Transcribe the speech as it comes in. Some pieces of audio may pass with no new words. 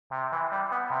To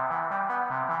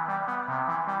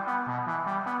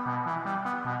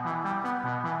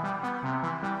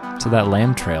that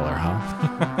Lamb trailer, huh?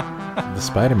 The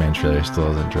Spider-Man trailer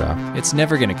still hasn't dropped. It's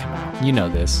never going to come out. You know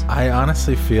this. I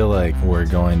honestly feel like we're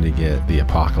going to get the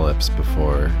apocalypse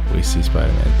before we see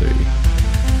Spider-Man 3.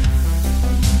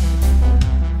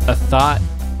 A thought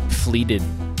fleeted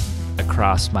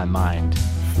across my mind.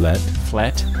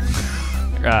 Flet?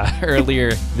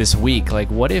 Earlier this week. Like,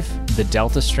 what if the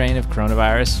Delta strain of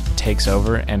coronavirus takes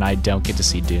over and I don't get to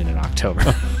see Dune in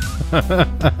October?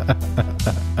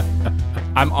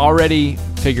 I'm already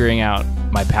figuring out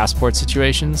my passport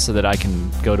situation so that I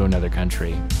can go to another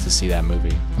country to see that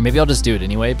movie. Or maybe I'll just do it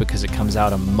anyway because it comes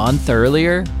out a month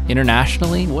earlier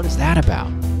internationally. What is that about?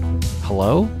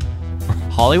 Hello?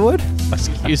 Hollywood?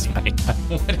 Excuse me.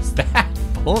 What is that?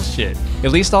 Bullshit.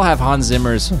 At least I'll have Hans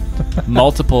Zimmer's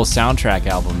multiple soundtrack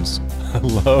albums.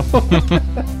 Hello?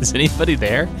 Is anybody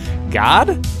there?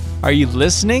 God? Are you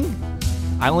listening?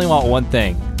 I only want one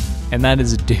thing, and that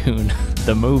is Dune,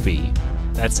 the movie.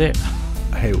 That's it.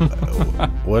 Hey,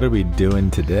 what are we doing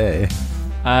today?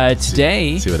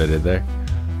 Today... See what I did there?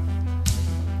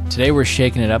 Today we're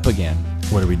shaking it up again.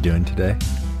 What are we doing today?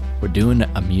 We're doing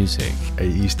a music.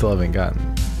 You still haven't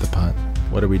gotten the pun.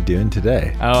 What are we doing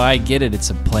today? Oh, I get it. It's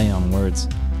a play on words.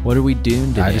 What are we doing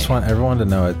today? I just want everyone to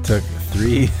know it took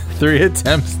three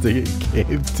attempts to get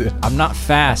Gabe to... I'm not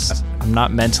fast. I'm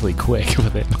not mentally quick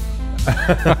with it.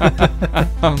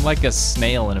 I'm like a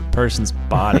snail in a person's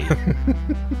body.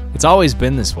 It's always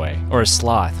been this way. Or a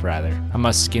sloth, rather. I'm a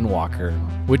skinwalker,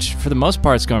 which for the most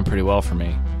part is going pretty well for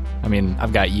me. I mean,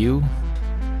 I've got you.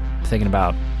 I'm thinking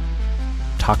about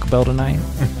Taco Bell tonight.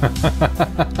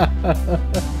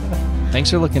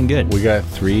 Things are looking good. We got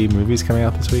 3 movies coming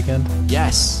out this weekend?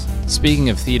 Yes. Speaking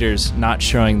of theaters not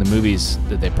showing the movies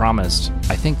that they promised,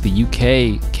 I think the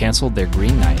UK canceled their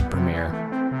Green Knight premiere.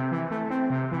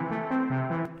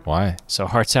 Why? So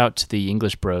hearts out to the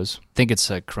English bros. I think it's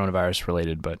coronavirus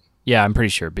related, but yeah, I'm pretty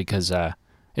sure because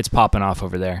it's popping off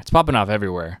over there. It's popping off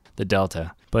everywhere, the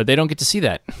Delta. But they don't get to see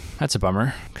that. That's a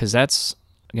bummer because that's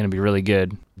going to be really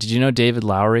good. Did you know David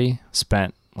Lowery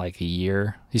spent like a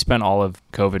year? He spent all of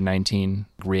COVID-19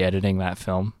 re-editing that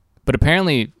film. But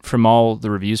apparently from all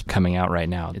the reviews coming out right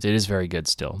now, it is very good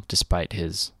still, despite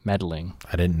his meddling.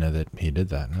 I didn't know that he did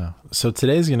that, no. So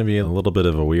today's going to be a little bit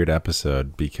of a weird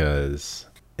episode because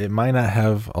it might not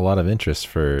have a lot of interest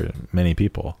for many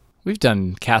people. We've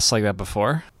done casts like that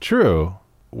before. True.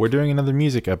 We're doing another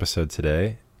music episode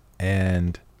today,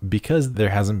 and because there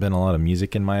hasn't been a lot of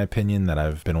music, in my opinion, that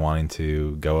I've been wanting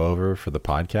to go over for the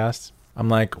podcast, I'm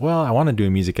like, well, I want to do a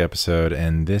music episode,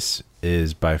 and this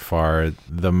is by far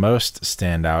the most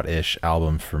standout-ish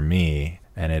album for me,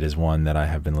 and it is one that I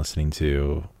have been listening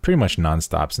to pretty much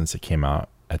nonstop since it came out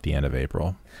at the end of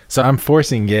April. So I'm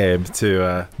forcing Gabe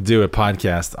to do a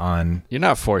podcast on... You're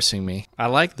not forcing me. I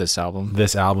like this album.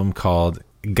 This album called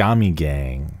Gami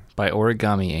Gang. By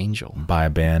Origami Angel. By a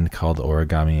band called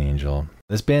Origami Angel.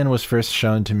 This band was first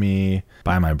shown to me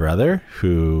by my brother,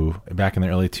 who back in the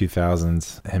early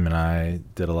 2000s, him and I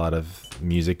did a lot of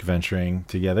music venturing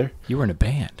together. You were in a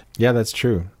band. Yeah, that's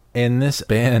true. And this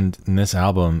band and this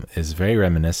album is very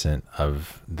reminiscent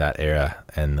of that era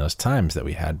and those times that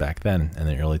we had back then in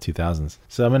the early 2000s.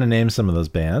 So I'm going to name some of those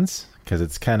bands because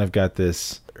it's kind of got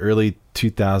this early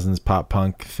 2000s pop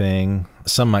punk thing.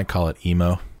 Some might call it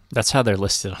emo. That's how they're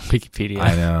listed on Wikipedia.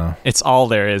 I know. It's all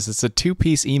there is. It's a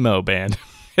 2-piece emo band.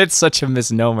 It's such a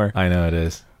misnomer. I know it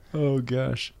is. Oh,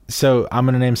 gosh. So I'm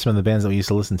going to name some of the bands that we used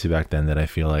to listen to back then that I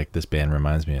feel like this band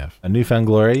reminds me of. A Newfound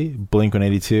Glory,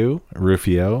 Blink-182,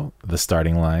 Rufio, The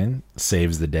Starting Line,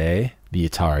 Saves the Day, The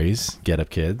Ataris, Get Up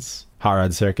Kids, Hot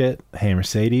Rod Circuit, Hey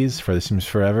Mercedes, For the Seems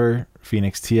Forever,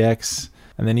 Phoenix TX,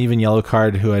 and then even Yellow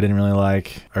Card, who I didn't really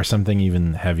like, or something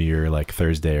even heavier like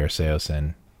Thursday or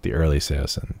Seosin. The early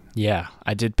Seosin. Yeah,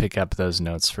 I did pick up those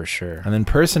notes for sure. And then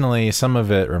personally, some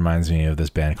of it reminds me of this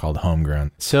band called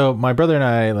Homegrown. So my brother and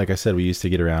I, like I said, we used to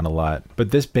get around a lot. But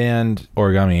this band,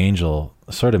 Origami Angel,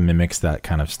 sort of mimics that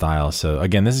kind of style. So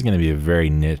again, this is going to be a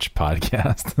very niche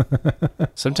podcast.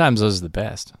 Sometimes those are the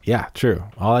best. Yeah, true.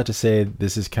 All I have to say,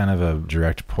 this is kind of a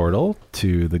direct portal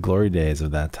to the glory days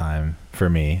of that time for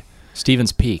me.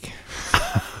 Stevens Peak.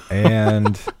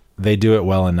 And they do it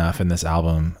well enough in this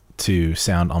album to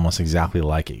sound almost exactly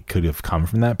like it could have come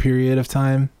from that period of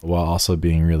time, while also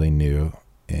being really new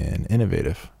and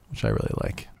innovative, which I really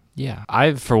like. Yeah,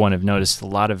 I, for one, have noticed a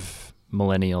lot of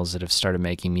millennials that have started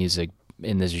making music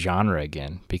in this genre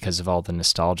again because of all the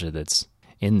nostalgia that's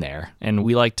in there, and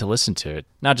we like to listen to it.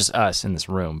 Not just us in this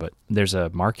room, but there's a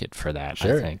market for that,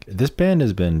 Sure. I think. This band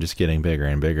has been just getting bigger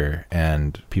and bigger,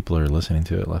 and people are listening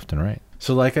to it left and right.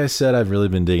 So like I said, I've really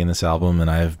been digging this album, and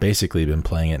I've basically been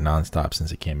playing it nonstop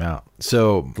since it came out.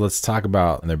 So let's talk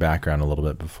about their background a little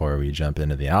bit before we jump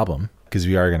into the album, because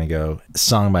we are going to go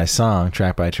song by song,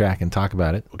 track by track, and talk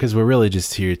about it, because we're really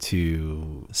just here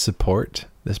to support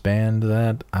this band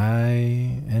that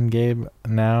I and Gabe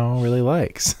now really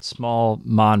likes. Small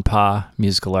mon pa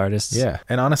musical artists. Yeah.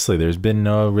 And honestly, there's been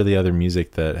no really other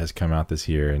music that has come out this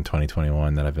year in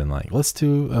 2021 that I've been like, let's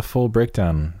do a full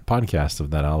breakdown podcast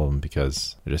of that album,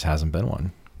 because there just hasn't been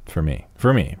one for me.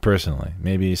 For me, personally.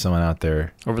 Maybe someone out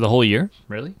there. Over the whole year?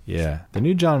 Really? Yeah. The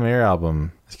new John Mayer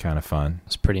album is kind of fun.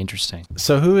 It's pretty interesting.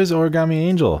 So who is Origami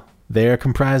Angel? They are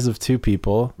comprised of two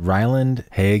people, Ryland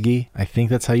Hagee. I think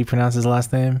that's how you pronounce his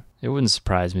last name. It wouldn't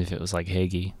surprise me if it was like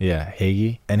Hagee. Yeah,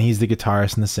 Hagee. And he's the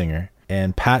guitarist and the singer.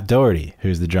 And Pat Doherty,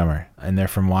 who's the drummer. And they're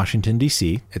from Washington,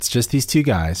 D.C. It's just these two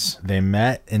guys. They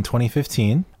met in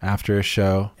 2015 after a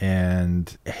show,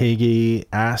 and Hagee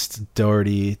asked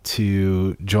Doherty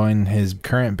to join his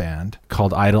current band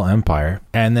called Idle Empire.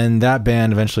 And then that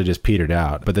band eventually just petered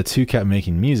out. But the two kept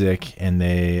making music, and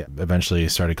they eventually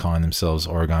started calling themselves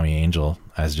Origami Angel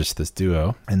as just this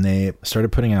duo. And they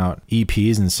started putting out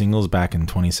EPs and singles back in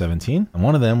 2017. And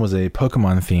one of them was a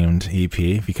Pokemon-themed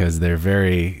EP, because they're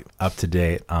very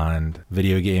up-to-date on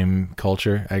video game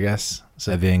culture, I guess.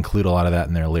 So they include a lot of that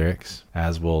in their lyrics,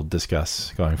 as we'll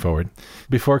discuss going forward.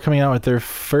 Before coming out with their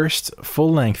first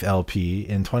full-length LP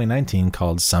in 2019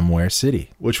 called Somewhere City,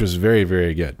 which was very,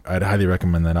 very good. I'd highly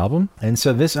recommend that album. And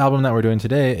so this album that we're doing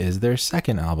today is their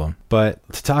second album. But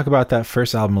to talk about that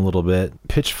first album a little bit,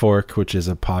 Pitchfork, which is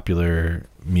a popular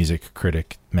music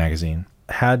critic magazine,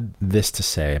 had this to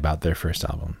say about their first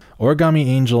album. Origami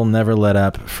Angel never let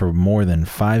up for more than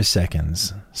 5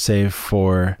 seconds, save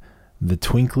for the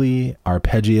twinkly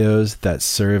arpeggios that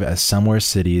serve as Somewhere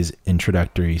City's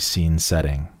introductory scene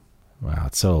setting. Wow,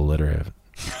 it's so alliterative.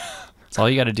 That's all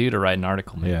you got to do to write an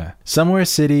article, man. Yeah. Somewhere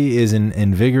City is an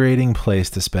invigorating place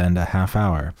to spend a half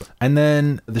hour. And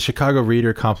then the Chicago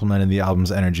Reader complimented the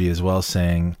album's energy as well,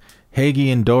 saying,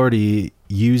 Hagee and Doherty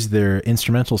used their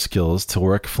instrumental skills to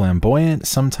work flamboyant,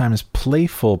 sometimes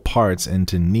playful parts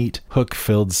into neat,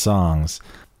 hook-filled songs,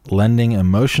 lending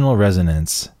emotional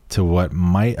resonance to what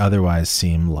might otherwise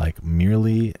seem like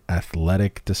merely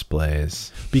athletic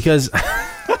displays. Because,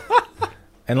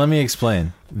 and let me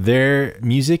explain, their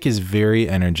music is very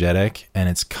energetic and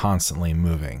it's constantly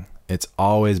moving. It's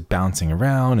always bouncing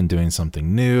around and doing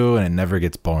something new, and it never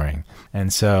gets boring.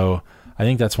 And so I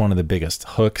think that's one of the biggest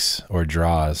hooks or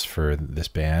draws for this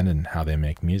band and how they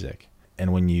make music.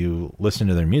 And when you listen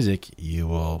to their music, you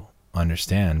will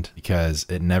understand, because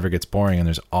it never gets boring, and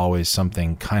there's always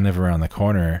something kind of around the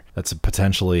corner that's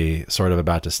potentially sort of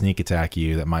about to sneak attack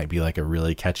you that might be like a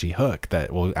really catchy hook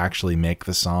that will actually make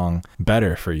the song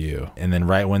better for you. And then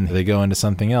right when they go into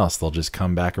something else, they'll just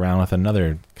come back around with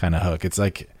another kind of hook. It's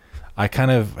like, I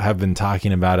kind of have been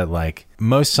talking about it like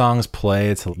most songs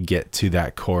play to get to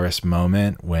that chorus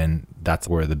moment when that's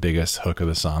where the biggest hook of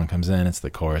the song comes in. It's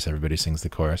the chorus. Everybody sings the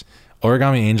chorus.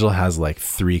 Origami Angel has like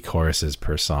 3 choruses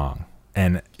per song.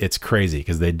 And it's crazy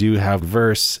because they do have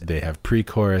verse, they have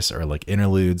pre-chorus or like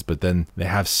interludes, but then they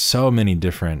have so many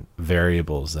different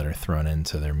variables that are thrown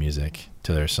into their music,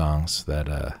 to their songs,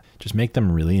 that just make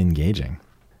them really engaging.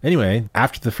 Anyway,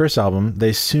 after the first album,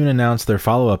 they soon announced their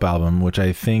follow-up album, which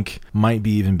I think might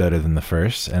be even better than the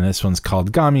first. And this one's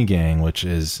called Gami Gang, which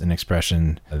is an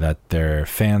expression that their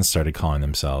fans started calling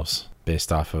themselves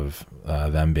based off of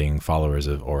them being followers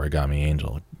of Origami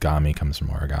Angel. Gami comes from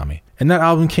origami. And that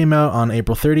album came out on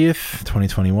April 30th,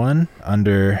 2021,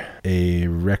 under a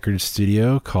record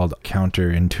studio called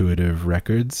Counterintuitive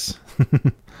Records.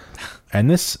 And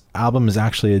this album is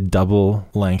actually a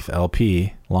double-length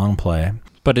LP, long play.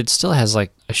 But it still has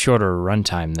like a shorter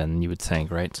runtime than you would think,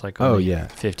 right? It's like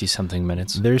 50-something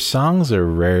minutes. Their songs are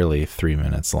rarely 3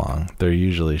 minutes long. They're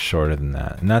usually shorter than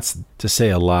that. And that's to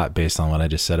say a lot based on what I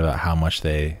just said about how much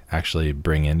they actually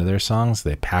bring into their songs.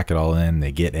 They pack it all in,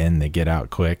 they get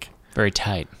out quick. Very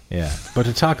tight. Yeah. But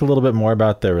to talk a little bit more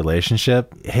about their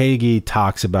relationship, Hagee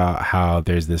talks about how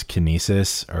there's this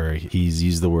kinesis, or he's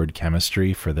used the word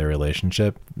chemistry for their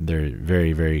relationship. They're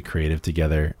very, very creative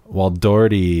together. While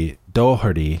Doherty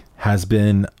has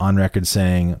been on record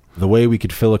saying the way we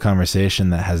could fill a conversation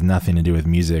that has nothing to do with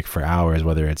music for hours,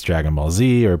 whether it's Dragon Ball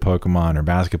Z or Pokemon or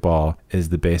basketball, is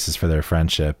the basis for their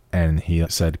friendship. And he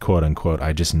said, quote unquote,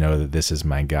 I just know that this is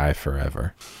my guy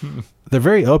forever. They're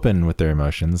very open with their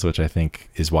emotions, which I think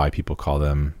is why people call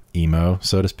them emo,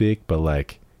 so to speak. But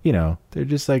like, you know, they're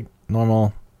just like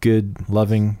normal good,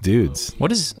 loving dudes. What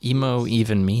does emo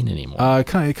even mean anymore?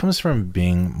 It comes from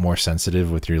being more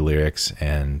sensitive with your lyrics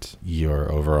and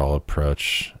your overall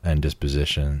approach and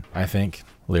disposition, I think,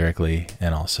 lyrically,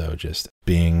 and also just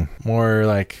being more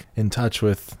like in touch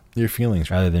with your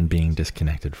feelings rather than being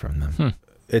disconnected from them.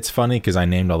 It's funny because I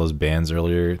named all those bands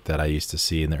earlier that I used to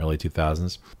see in the early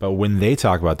 2000s, but when they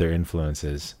talk about their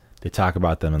influences, they talk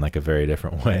about them in like a very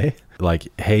different way. Like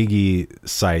Hagee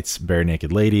cites Bare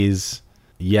Naked Ladies,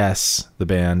 Yes, the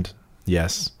band,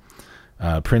 Yes,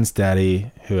 Prince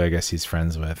Daddy, who I guess he's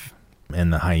friends with,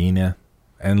 and the Hyena,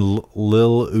 and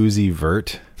Lil Uzi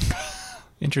Vert.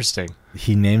 Interesting.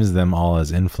 He names them all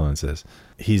as influences.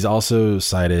 He's also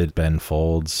cited Ben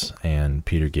Folds and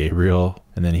Peter Gabriel.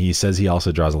 And then he says he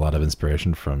also draws a lot of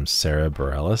inspiration from Sarah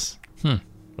Bareilles,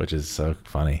 which is so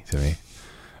funny to me.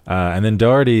 And then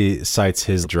Doherty cites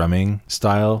his drumming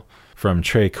style from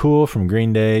Trey Cool from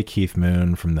Green Day, Keith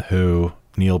Moon from The Who,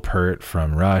 Neil Peart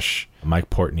from Rush, Mike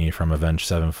Portney from Avenged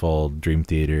Sevenfold, Dream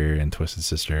Theater, and Twisted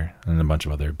Sister, and a bunch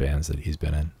of other bands that he's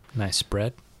been in. Nice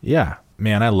spread. Yeah.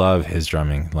 Man, I love his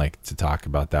drumming, like to talk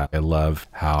about that. I love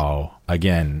how,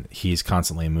 again, he's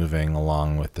constantly moving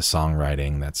along with the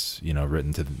songwriting that's,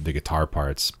 written to the guitar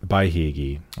parts by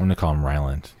Hagee. I'm going to call him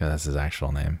Ryland, because that's his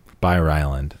actual name, by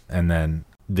Ryland. And then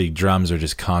the drums are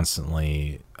just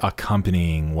constantly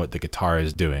accompanying what the guitar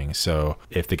is doing. So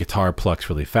if the guitar plucks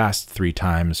really fast 3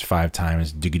 times, 5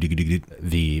 times,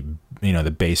 the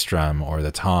bass drum or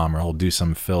the tom, or he'll do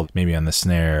some fill maybe on the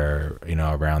snare,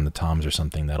 around the toms or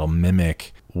something that'll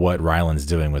mimic what Ryland's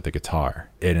doing with the guitar.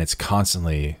 And it's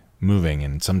constantly moving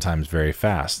and sometimes very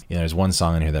fast. There's one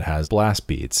song in here that has blast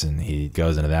beats and he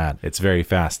goes into that. It's very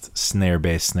fast. Snare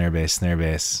bass, snare bass, snare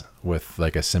bass with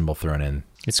like a cymbal thrown in.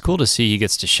 It's cool to see he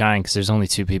gets to shine because there's only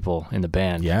 2 people in the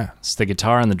band. Yeah. It's the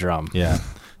guitar and the drum. Yeah.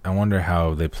 I wonder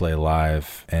how they play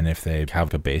live and if they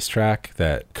have a bass track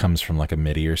that comes from like a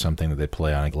MIDI or something that they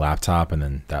play on a laptop and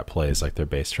then that plays like their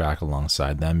bass track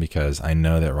alongside them, because I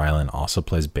know that Ryland also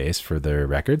plays bass for their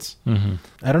records.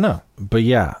 I don't know. But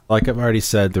yeah, like I've already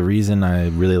said, the reason I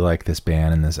really like this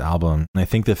band and this album, and I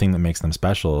think the thing that makes them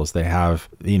special is they have,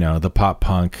 the pop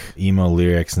punk emo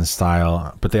lyrics and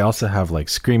style, but they also have like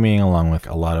screaming along with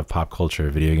a lot of pop culture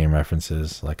video game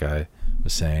references, like I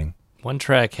was saying. One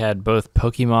track had both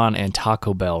Pokemon and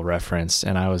Taco Bell referenced,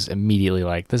 and I was immediately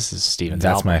like, this is Steven's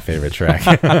That's album. my favorite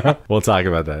track. We'll talk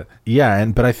about that. Yeah,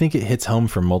 but I think it hits home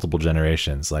for multiple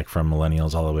generations, like from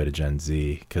millennials all the way to Gen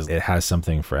Z, because it has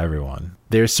something for everyone.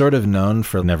 They're sort of known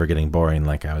for never getting boring,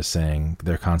 like I was saying.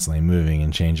 They're constantly moving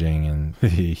and changing, and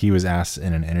he was asked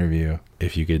in an interview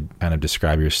if you could kind of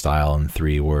describe your style in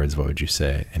 3 words, what would you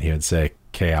say? And he would say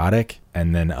chaotic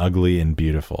and then ugly and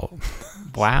beautiful.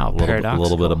 Wow, paradoxical. A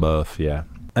little bit of both, yeah.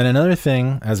 And another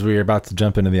thing, as we're about to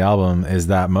jump into the album, is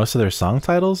that most of their song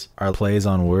titles are plays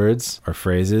on words or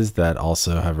phrases that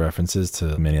also have references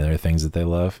to many other things that they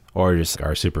love, or just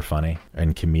are super funny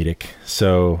and comedic.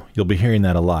 So you'll be hearing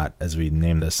that a lot as we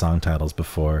name the song titles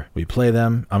before we play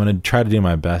them. I'm going to try to do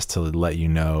my best to let you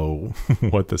know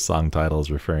what the song title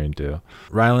is referring to.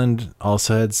 Ryland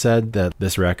also had said that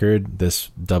this record, this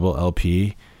double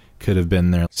LP, could have been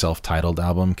their self-titled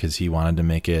album because he wanted to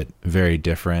make it very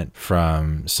different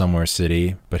from Somewhere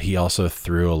City, but he also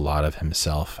threw a lot of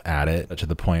himself at it to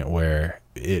the point where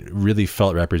it really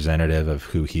felt representative of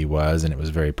who he was, and it was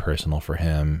very personal for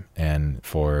him and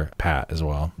for Pat as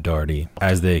well, Doherty,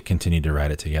 as they continued to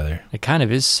write it together. It kind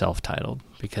of is self-titled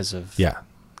because of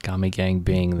Gami Gang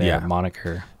being their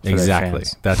moniker. Exactly.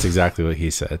 That's exactly what he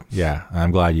said. Yeah.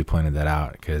 I'm glad you pointed that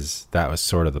out because that was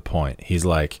sort of the point. He's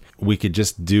like, we could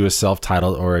just do a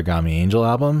self-titled Origami Angel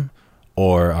album,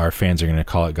 or our fans are going to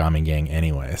call it Gami Gang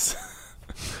anyways.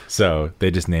 So they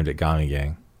just named it Gami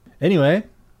Gang. Anyway,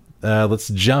 let's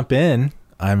jump in.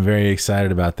 I'm very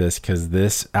excited about this because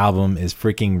this album is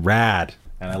freaking rad.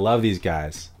 And I love these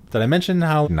guys. Did I mention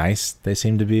how nice they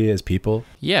seem to be as people?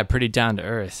 Yeah, pretty down to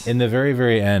earth. In the very,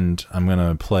 very end, I'm going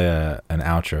to play an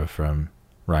outro from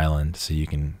Ryland so you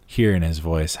can hear in his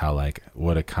voice how, like,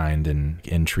 what a kind and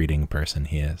entreating person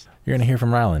he is. You're going to hear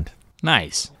from Ryland.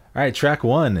 Nice. All right, track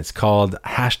 1. It's called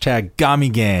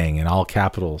 #Gami Gang in all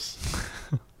capitals.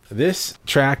 This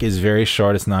track is very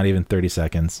short. It's not even 30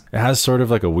 seconds. It has sort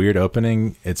of like a weird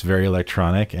opening. It's very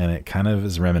electronic, and it kind of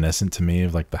is reminiscent to me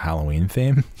of like the Halloween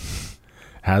theme.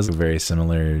 Has very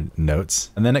similar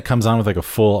notes. And then it comes on with like a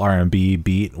full R&B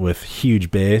beat with huge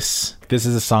bass. This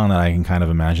is a song that I can kind of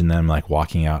imagine them like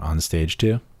walking out on stage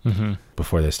to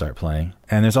before they start playing.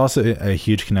 And there's also a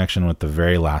huge connection with the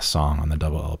very last song on the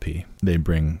double LP. They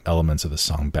bring elements of the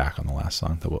song back on the last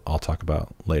song that I'll talk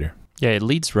about later. Yeah, it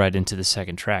leads right into the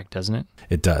second track, doesn't it?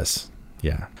 It does.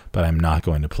 Yeah, but I'm not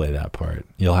going to play that part.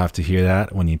 You'll have to hear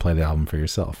that when you play the album for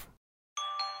yourself.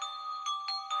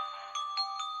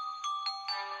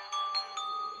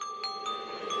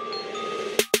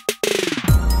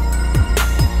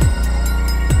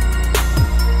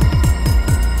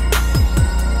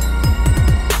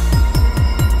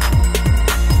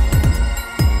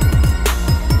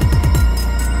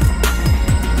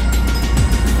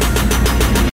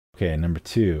 Okay, number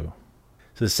 2.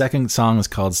 So the second song is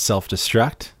called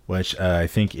Self-Destruct, which I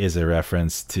think is a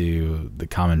reference to the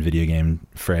common video game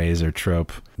phrase or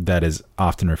trope that is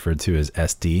often referred to as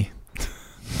SD.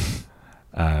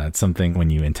 It's something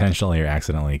when you intentionally or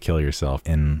accidentally kill yourself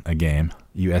in a game.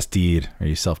 You SD'd or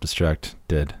you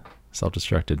self-destructed.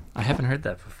 I haven't heard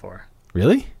that before.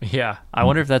 Really? Yeah. I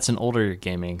wonder if that's an older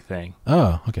gaming thing.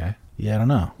 Oh, okay. Yeah, I don't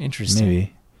know. Interesting.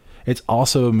 Maybe. It's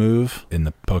also a move in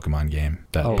the Pokemon game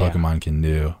that Pokemon can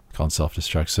do called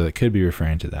self-destruct, so it could be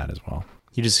referring to that as well.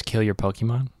 You just kill your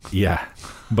Pokemon? Yeah,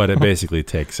 but it basically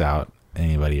takes out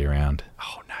anybody around.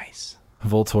 Oh, nice.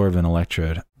 Voltorb and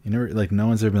Electrode. You never, like, no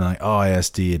one's ever been like, oh, I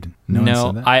SD'd. No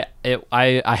one said that?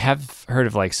 I have heard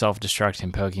of like self-destruct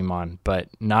in Pokemon, but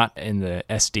not in the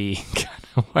SD kind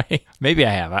of way. Maybe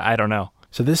I have. I don't know.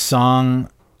 So this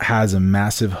song has a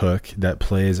massive hook that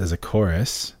plays as a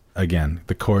chorus. Again,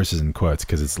 the chorus is in quotes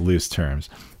because it's loose terms.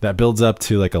 That builds up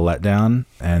to like a letdown,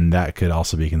 and that could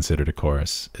also be considered a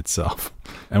chorus itself.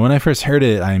 And when I first heard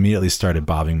it, I immediately started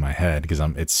bobbing my head because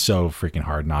it's so freaking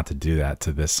hard not to do that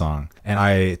to this song. And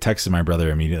I texted my brother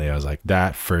immediately. I was like,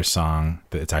 that first song,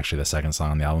 it's actually the second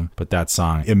song on the album, but that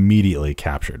song immediately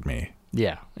captured me.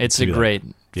 Yeah, it's a great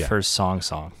first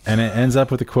song. And it ends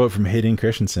up with a quote from Hayden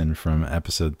Christensen from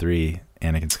episode 3,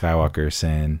 Anakin Skywalker,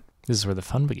 saying, "This is where the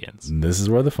fun begins." This is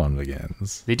where the fun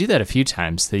begins. They do that a few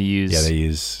times. They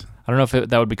use... I don't know if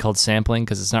that would be called sampling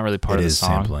because it's not really part of the song.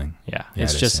 It is sampling. Yeah,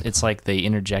 it's like they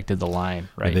interjected the line,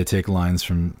 right? Yeah, they take lines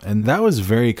from... And that was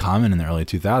very common in the early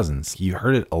 2000s. You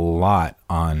heard it a lot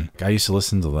on... I used to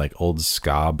listen to like old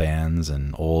ska bands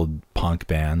and old punk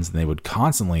bands, and they would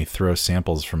constantly throw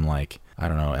samples from like, I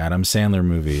don't know, Adam Sandler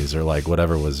movies or like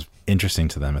whatever was interesting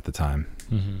to them at the time.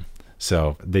 Mm-hmm.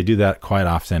 So they do that quite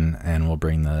often, and we'll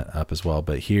bring that up as well.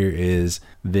 But here is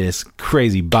this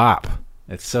crazy bop.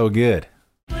 It's so good.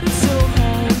 It's so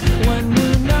hard when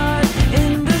we're not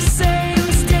in the same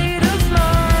state of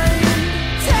mind.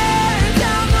 Tear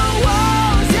down the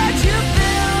walls that you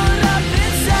built up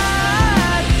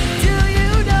inside. Do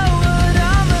you know what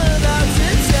I'm about to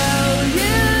tell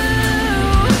you?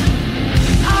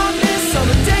 I miss all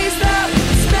the days that we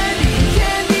were spending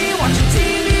candy, watching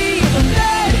TV in the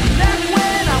bed. Back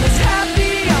when I was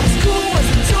happy, I was cool,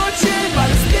 wasn't tortured by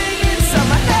this thing inside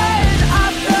my head.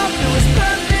 I felt there was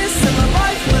purpose in my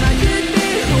life. When I could be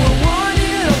who I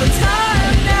wanted all the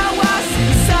time. Now I sit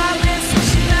in silence,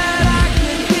 wishing that I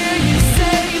could hear you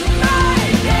say my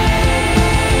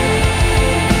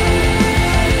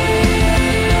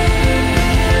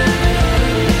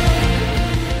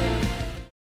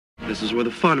name. This is where the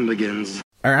fun begins.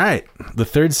 All right. The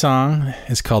third song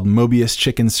is called Mobius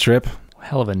Chicken Strip.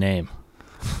 Hell of a name.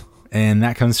 And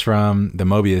that comes from the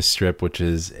Mobius strip, which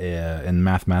is, in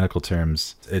mathematical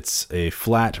terms, it's a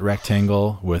flat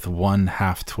rectangle with one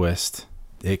half twist.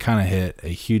 It kind of hit a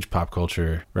huge pop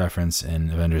culture reference in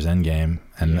Avengers Endgame,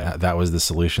 and that was the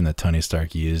solution that Tony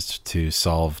Stark used to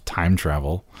solve time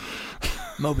travel.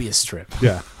 Mobius strip.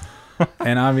 Yeah.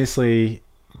 And obviously,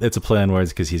 it's a play on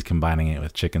words because he's combining it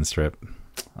with chicken strip.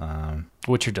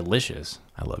 Which are delicious.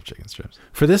 I love chicken strips.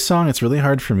 For this song, it's really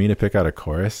hard for me to pick out a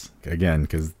chorus, again,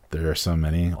 because there are so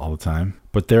many all the time.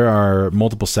 But there are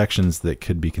multiple sections that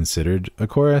could be considered a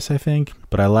chorus, I think.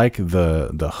 But I like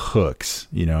the hooks,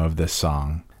 of this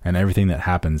song and everything that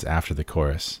happens after the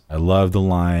chorus. I love the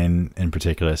line in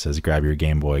particular that says, "Grab your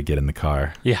Game Boy, get in the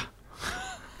car." Yeah.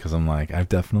 Because I'm like, I've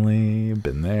definitely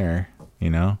been there,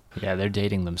 Yeah, they're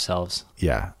dating themselves.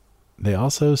 Yeah. They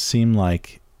also seem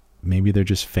like maybe they're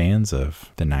just fans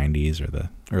of the 90s or the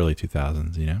early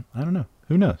 2000s, I don't know.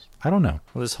 Who knows? I don't know.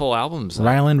 Well, this whole album's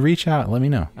Ryland, reach out. Let me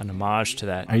know. An homage to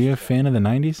that. Are you a fan of the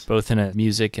 90s? Both in a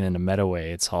music and in a meta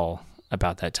way. It's all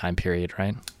about that time period,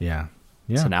 right? Yeah.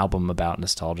 It's an album about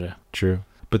nostalgia. True.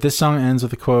 But this song ends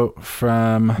with a quote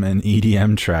from an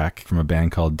EDM track from a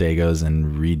band called Dagos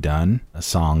and Redone, a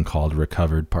song called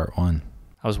Recovered Part 1.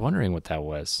 I was wondering what that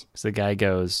was. Because the guy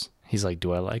goes, he's like,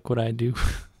 "Do I like what I do?"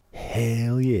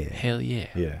 Hell yeah. Hell yeah.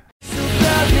 Yeah. So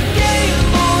grab your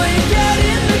Game Boy, get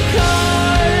in the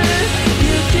car.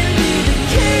 You can be the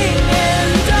king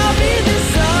and I'll be the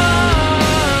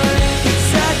czar.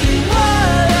 Exactly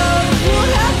what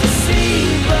we'll have to see,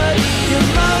 but you're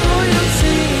my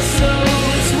royalty, so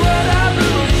it's what I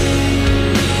believe.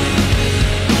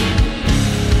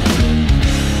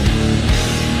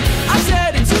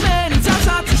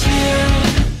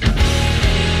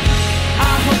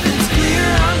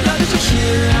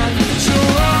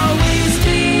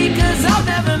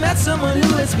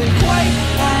 that's been quite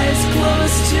as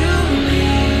close to me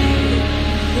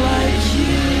like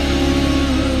you.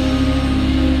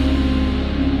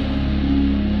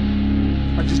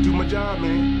 I just do my job,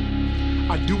 man.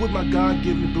 I do what my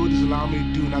God-given abilities allow me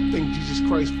to do, and I thank Jesus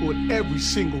Christ for it every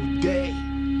single day.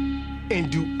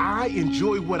 And do I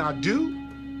enjoy what I do?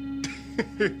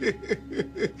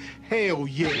 Hell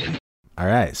yeah. All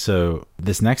right, so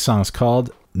this next song is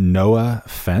called No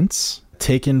Offense,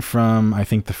 taken from, I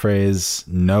think, the phrase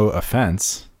no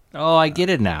offense. Oh, I get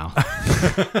it now.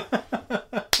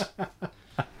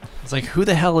 It's like, who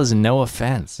the hell is No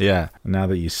Offense? Yeah, now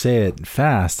that you say it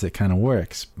fast, it kind of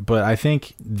works. But I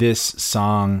think this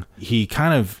song, he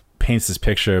kind of paints this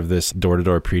picture of this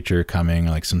door-to-door preacher coming,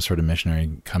 like some sort of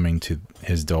missionary coming to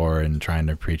his door and trying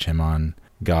to preach him on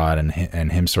God, and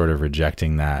him sort of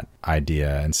rejecting that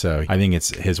idea. And so I think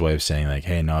it's his way of saying, like,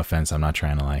 hey, no offense, I'm not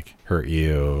trying to like hurt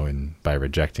you and by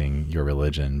rejecting your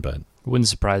religion. But It wouldn't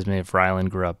surprise me if Ryland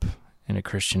grew up in a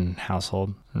Christian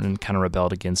household and kind of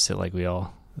rebelled against it like we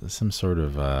all. some sort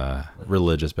of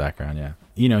religious background, yeah.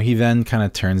 You know, he then kind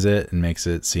of turns it and makes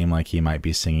it seem like he might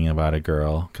be singing about a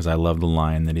girl, because I love the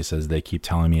line that he says, they keep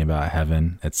telling me about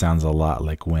heaven. It sounds a lot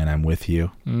like when I'm with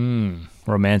you.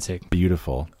 Romantic.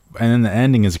 Beautiful. And then the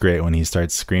ending is great when he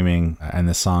starts screaming, and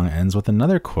the song ends with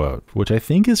another quote, which I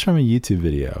think is from a YouTube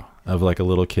video of like a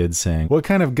little kid saying, what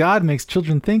kind of God makes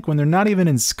children think when they're not even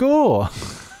in school?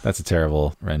 That's a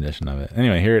terrible rendition of it.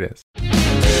 Anyway, here it is. They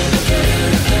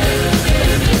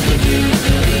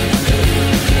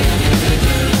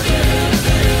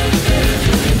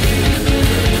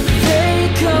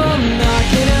come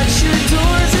knocking at your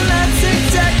doors, and that's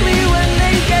exactly when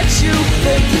they get you.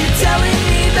 They keep telling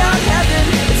me about heaven.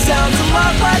 It sounds a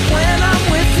lot like when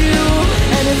I'm with you.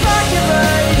 And if I could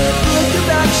write a book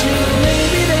about you,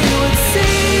 maybe they would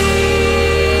see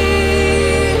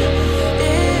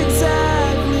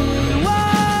exactly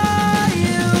why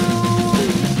you.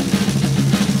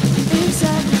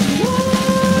 Exactly why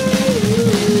you.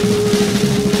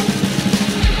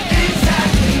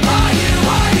 Exactly why you.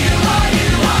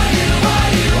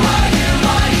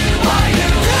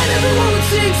 And everyone would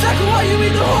see exactly why you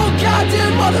mean the whole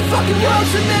goddamn motherfucking world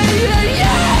to me.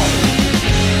 Yeah.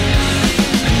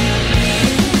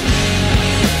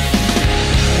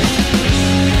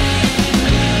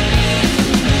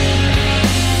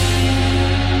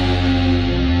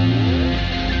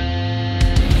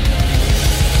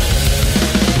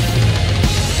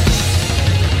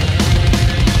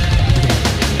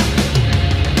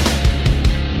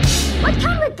 What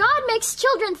kind of God makes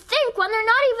children think when they're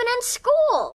not even in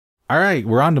school? All right,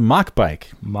 we're on to Mach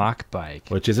Bike, Mock bike.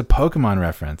 which is a Pokemon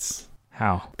reference.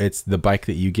 How? It's the bike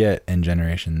that you get in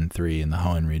Generation 3 in the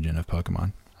Hoenn region of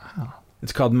Pokemon. Oh.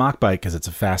 It's called Mach Bike because it's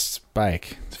a fast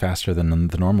bike. It's faster than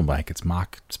the normal bike. It's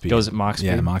Mach speed. Goes at Mach speed?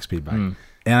 Yeah, Mach speed bike.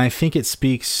 And I think it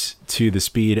speaks to the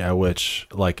speed at which,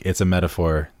 like, it's a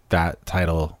metaphor. That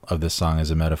title of this song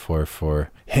is a metaphor for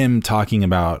him talking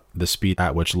about the speed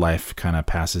at which life kind of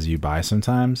passes you by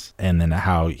sometimes, and then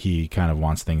how he kind of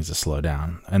wants things to slow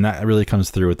down. And that really comes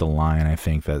through with the line, I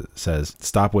think, that says,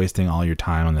 stop wasting all your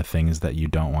time on the things that you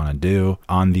don't want to do,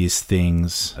 on these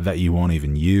things that you won't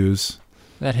even use.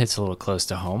 That hits a little close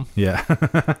to home. Yeah.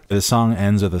 The song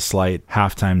ends with a slight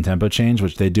halftime tempo change,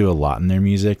 which they do a lot in their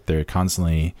music. They're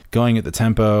constantly going at the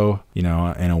tempo, you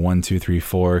know, in a 1, 2, 3,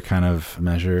 4 kind of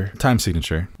measure, time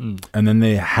signature. And then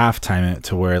they halftime it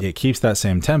to where it keeps that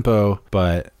same tempo,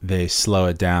 but they slow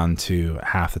it down to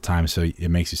half the time. So it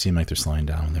makes you seem like they're slowing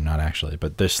down when they're not actually.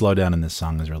 But their slowdown in this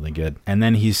song is really good. And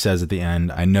then he says at the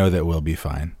end, I know that we'll be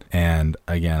fine. And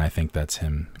again, I think that's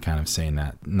him kind of saying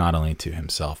that not only to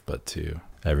himself, but to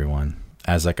everyone.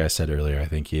 As like I said earlier, I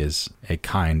think he is a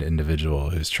kind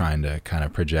individual who's trying to kind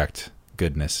of project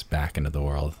goodness back into the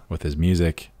world with his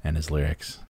music and his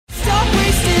lyrics. Stop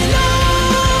wasting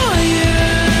all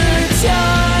your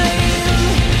time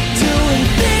doing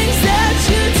things that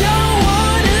you don't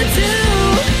want to do.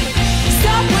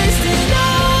 Stop wasting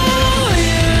all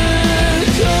your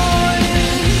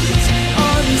coins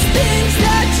on these things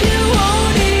that you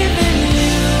won't even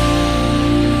use.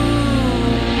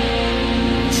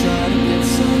 Try to get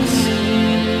some sleep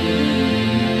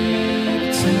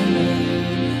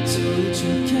tonight so that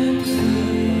you can feel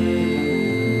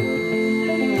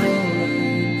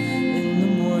in the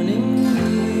morning.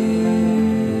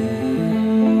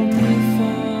 You'll be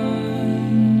fine.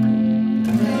 I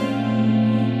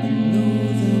know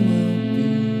there will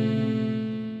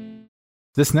be.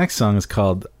 This next song is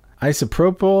called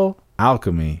Isopropyl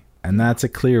Alchemy, and that's a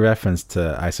clear reference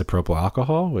to isopropyl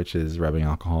alcohol, which is rubbing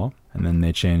alcohol. And then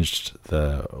they changed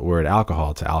the word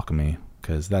alcohol to alchemy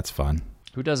because that's fun.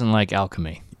 Who doesn't like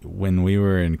alchemy? when we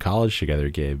were in college together,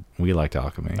 Gabe, we liked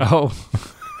alchemy. Oh,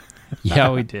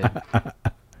 yeah, we did.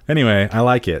 Anyway, I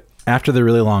like it. After the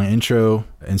really long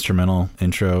instrumental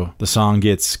intro, the song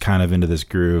gets kind of into this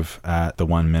groove at the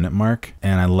 1 minute mark.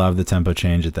 And I love the tempo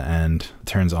change at the end. It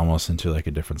turns almost into like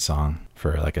a different song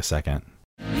for like a second.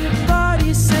 Your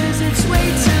body says it's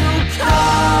way too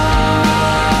cold.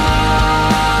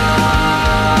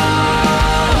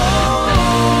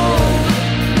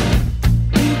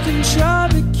 You can try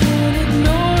but can't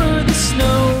ignore the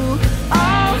snow.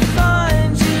 I'll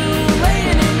find you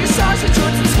laying in your sausage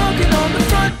shorts and smoking on the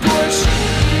front porch.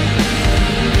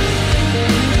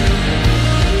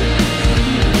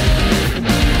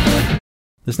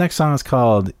 This next song is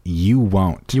called You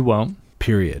Won't. You won't.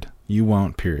 Period. You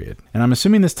won't, period. And I'm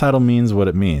assuming this title means what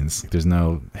it means. There's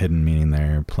no hidden meaning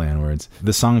there, play on words.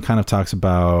 The song kind of talks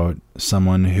about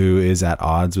someone who is at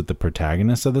odds with the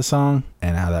protagonist of the song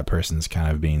and how that person's kind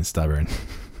of being stubborn.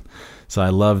 So I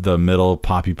love the middle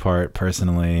poppy part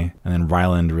personally. And then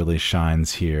Ryland really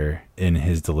shines here in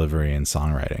his delivery and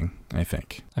songwriting, I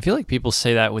think. I feel like people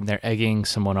say that when they're egging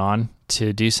someone on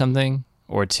to do something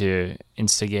or to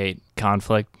instigate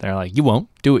conflict. They're like, you won't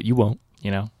do it. You won't,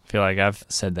 you know? I feel like I've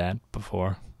said that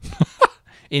before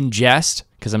in jest,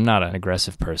 because I'm not an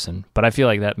aggressive person, but I feel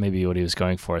like that may be what he was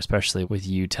going for, especially with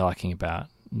you talking about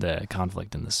the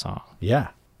conflict in the song.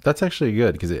 Yeah, that's actually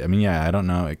good because, I mean, yeah, I don't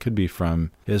know. It could be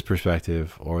from his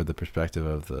perspective or the perspective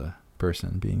of the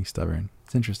person being stubborn.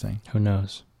 It's interesting. Who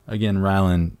knows? Again,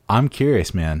 Ryland, I'm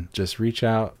curious, man. Just reach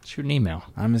out. Shoot an email.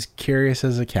 I'm as curious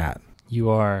as a cat. You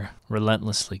are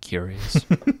relentlessly curious.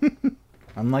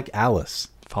 I'm like Alice.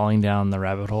 Falling down the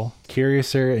rabbit hole.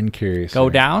 Curiouser and curiouser.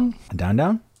 Go down? Down,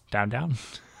 down? Down, down.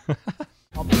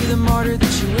 I'll be the martyr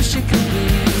that you wish you could be.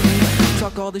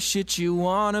 Talk all the shit you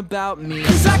want about me.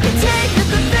 Cause I can take it,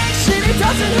 the fake shit, it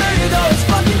doesn't hurt it though. It's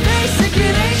fucking basic,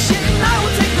 it ain't shit, and I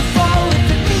will take the fall.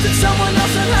 If it means that someone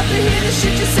else will have to hear the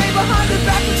shit you say behind the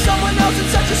back of someone else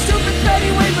in such a stupid, petty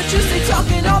way. But you stay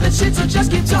talking all that shit, so just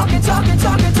keep talking, talking,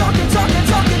 talking, talking, talking,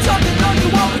 talking, talking. No,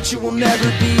 you won't, but you will never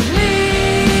be me.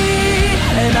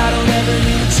 And I don't ever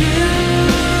need you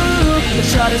to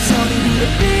try to tell me who to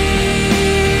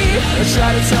be, or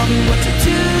try to tell me what to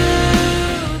do.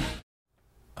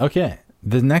 Okay.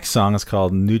 The next song is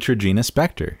called Neutrogena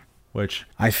Spectre, which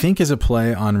I think is a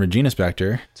play on Regina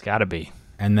Spektor. It's gotta be.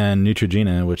 And then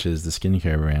Neutrogena, which is the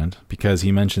skincare brand, because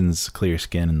he mentions clear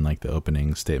skin in like the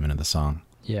opening statement of the song.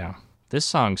 Yeah. This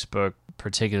song spoke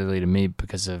particularly to me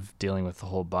because of dealing with the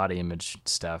whole body image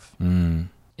stuff. And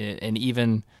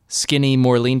even skinny,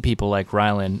 more lean people like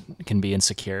Ryland can be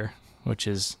insecure, which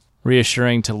is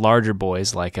reassuring to larger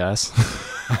boys like us.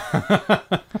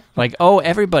 Like, oh,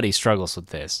 everybody struggles with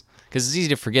this. Because it's easy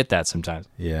to forget that sometimes.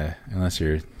 Yeah, unless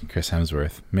you're Chris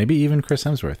Hemsworth. Maybe even Chris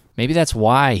Hemsworth. Maybe that's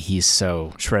why he's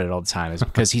so shredded all the time, is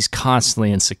because he's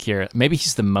constantly insecure. Maybe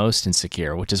he's the most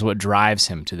insecure, which is what drives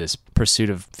him to this pursuit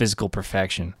of physical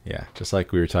perfection. Yeah, just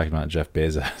like we were talking about Jeff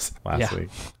Bezos last week.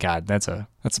 God, that's a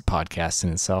podcast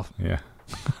in itself. Yeah.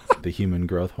 The human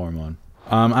growth hormone.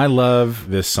 I love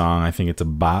this song. I think it's a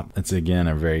bop. It's, again,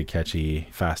 a very catchy,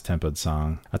 fast-tempoed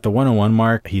song. At the 101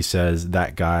 mark, he says,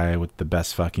 that guy with the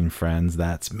best fucking friends,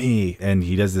 that's me. And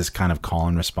he does this kind of call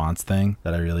and response thing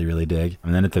that I really, really dig.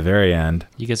 And then at the very end...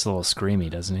 He gets a little screamy,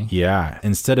 doesn't he? Yeah.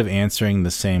 Instead of answering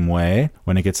the same way,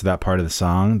 when it gets to that part of the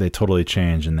song, they totally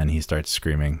change, and then he starts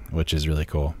screaming, which is really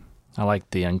cool. I like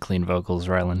the unclean vocals.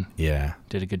 Ryland did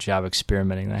a good job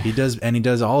experimenting there. He does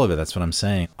all of it. That's what I'm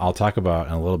saying. I'll talk about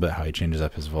in a little bit how he changes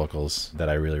up his vocals that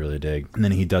I really, really dig. And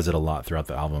then he does it a lot throughout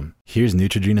the album. Here's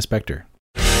Neutrogena Spectre.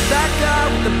 That guy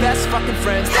with the best fucking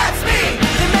friends, that's me!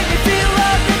 They make me feel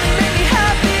loved and they make me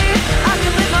happy. I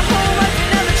can live my whole life and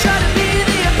never try to be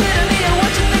the epitome of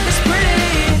what you think is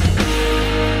pretty.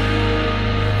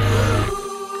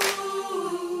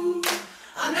 Ooh,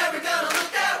 I'm never gonna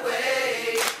look that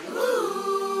way.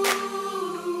 Ooh,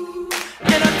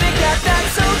 and I think that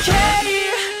that's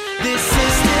okay. This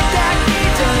system that he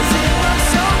doesn't look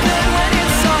so good when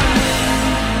it's on me.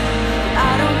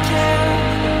 I don't care,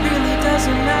 it really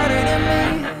doesn't matter to me.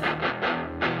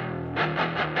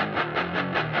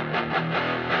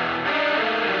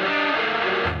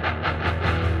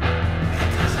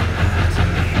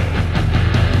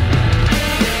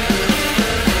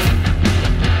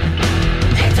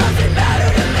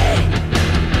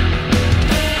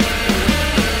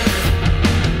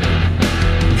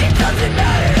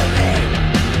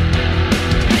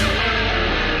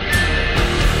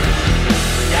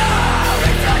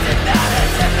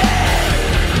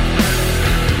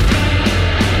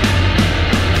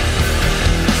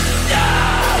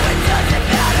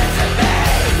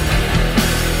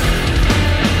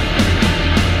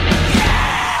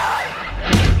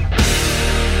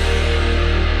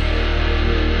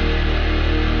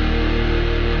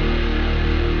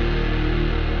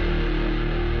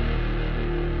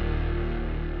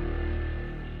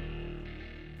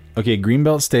 Okay,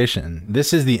 Greenbelt Station.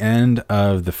 This is the end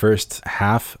of the first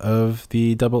half of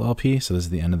the double LP, so this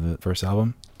is the end of the first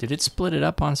album. Did it split it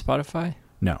up on Spotify?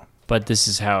 No. But this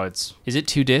is how it's... Is it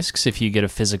 2 discs if you get a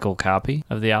physical copy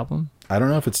of the album? I don't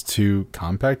know if it's 2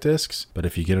 compact discs, but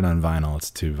if you get it on vinyl, it's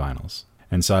 2 vinyls.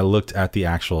 And so I looked at the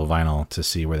actual vinyl to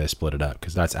see where they split it up,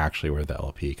 because that's actually where the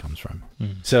LP comes from.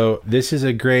 So this is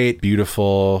a great,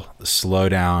 beautiful slow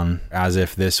down, as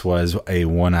if this was a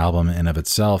one album in of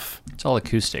itself. It's all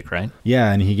acoustic, right?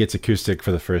 Yeah, and he gets acoustic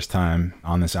for the first time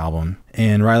on this album.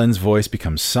 And Ryland's voice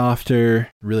becomes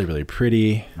softer, really, really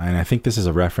pretty. And I think this is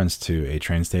a reference to a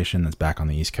train station that's back on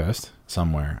the East Coast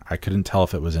somewhere. I couldn't tell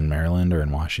if it was in Maryland or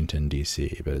in Washington,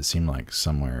 D.C., but it seemed like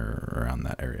somewhere around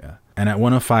that area. And at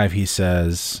 105, he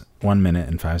says, 1 minute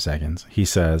and 5 seconds, he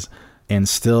says, "And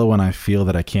still when I feel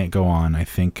that I can't go on, I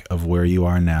think of where you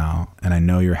are now, and I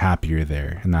know you're happier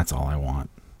there, and that's all I want."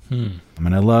 I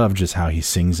mean, I love just how he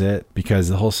sings it, because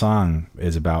the whole song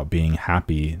is about being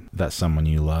happy that someone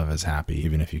you love is happy,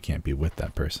 even if you can't be with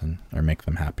that person or make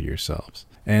them happy yourselves.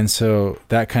 And so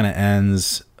that kind of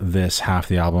ends this half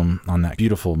the album on that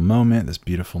beautiful moment, this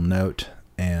beautiful note.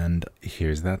 And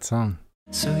here's that song.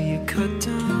 So you cut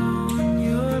down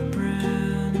your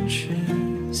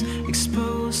branches,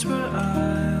 exposed where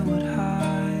I would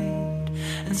hide,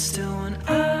 and still when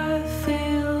I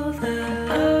feel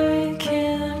that I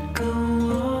can't go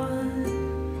on,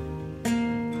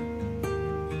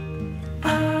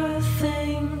 I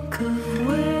think of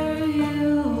where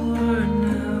you are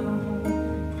now,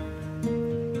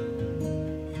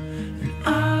 and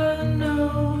I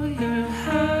know you're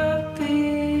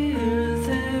happier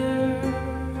there.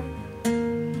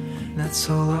 That's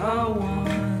all I want.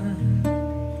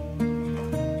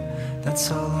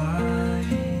 That's all I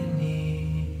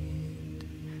need.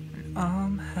 And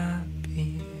I'm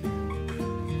happy.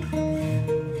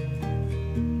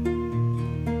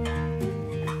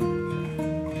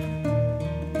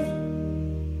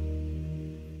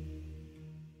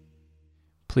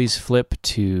 Please flip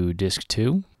to disc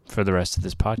 2 for the rest of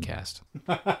this podcast.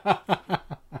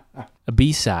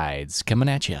 B-sides coming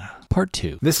at you. Part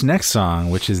 2. This next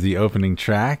song, which is the opening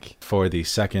track for the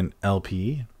second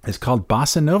LP, is called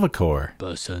Bossa Nova Core.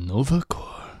 Bossa Nova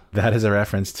Core. That is a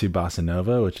reference to Bossa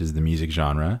Nova, which is the music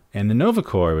genre, and the Nova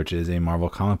Core, which is a Marvel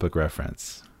comic book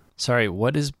reference. Sorry,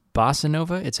 what is Bossa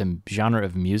Nova? It's a genre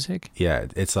of music? Yeah,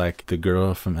 it's like the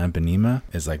girl from Ipanema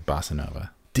is like Bossa Nova.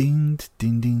 Ding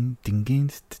ding ding ding ding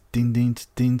ding ding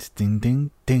ding ding ding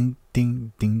ding ding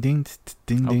ding ding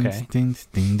ding Okay. ding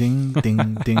ding ding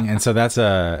ding ding. And so that's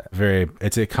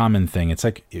it's a common thing. It's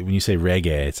like when you say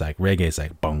reggae, it's like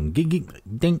bong ging ging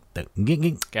ding ging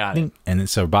ging. Got it. And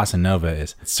so Bossa Nova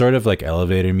is sort of like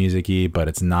elevator music-y, but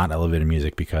it's not elevator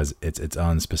music because it's its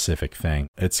own specific thing.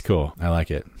 It's cool. I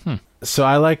like it. So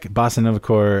I like Bossa Nova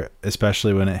Core,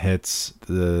 especially when it hits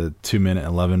the 2-minute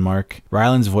 11 mark.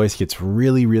 Ryland's voice gets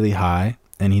really, really high,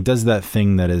 and he does that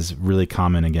thing that is really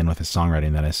common again with his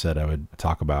songwriting that I said I would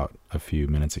talk about a few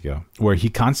minutes ago, where he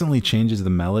constantly changes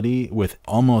the melody with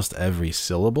almost every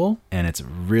syllable, and it's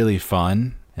really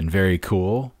fun and very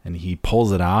cool, and he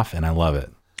pulls it off, and I love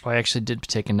it. Oh, I actually did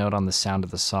take a note on the sound of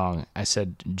the song. I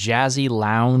said jazzy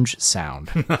lounge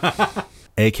sound.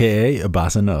 AKA a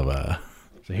Bossa Nova.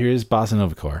 So here's Bossa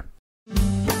Nova Core.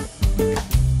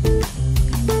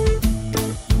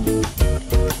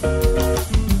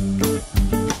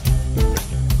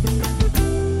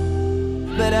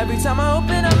 But every time I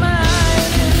open up my eyes,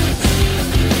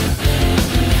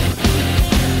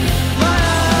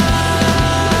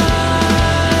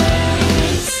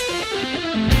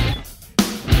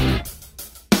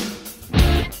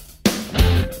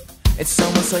 it's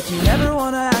almost like you never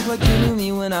wanna act like you knew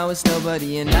me when I was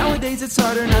nobody. And nowadays it's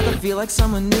harder not to feel like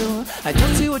someone new. I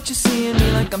don't see what you see in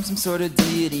me like I'm some sort of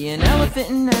deity. An elephant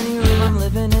in any room, I'm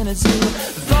living in a zoo.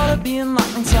 The thought of being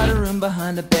locked inside a room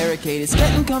behind a barricade is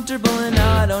getting comfortable, and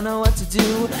now I don't know what to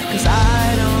do. Cause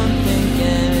I don't think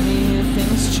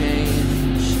anything's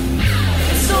changed.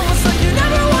 It's almost like you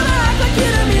never wanna act like you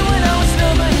knew me when I was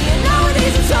nobody. And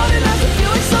nowadays it's harder not to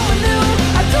feel like someone new.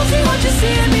 I don't see what you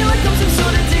see in me like I'm some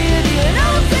sort of deity. An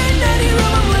elephant in any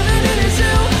room, I'm living in a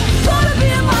zoo. The thought of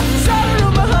being locked inside a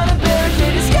room behind a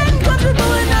barricade is getting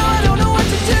comfortable, and now I don't know what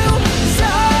to do. Cause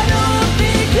I don't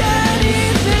think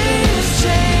anything has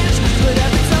changed. But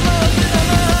every time I open up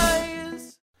my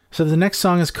eyes. So the next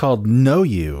song is called Know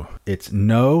You. It's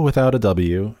no without a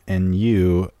W and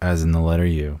you as in the letter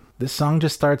U. This song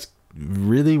just starts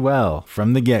really well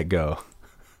from the get-go.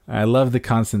 I love the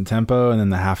constant tempo and then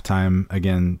the halftime,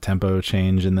 again, tempo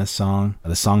change in this song.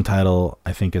 The song title,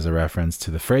 I think, is a reference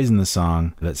to the phrase in the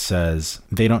song that says,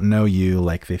 "They don't know you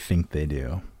like they think they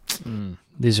do."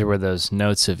 These are where those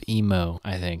notes of emo,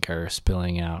 I think, are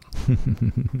spilling out.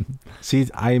 See,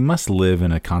 I must live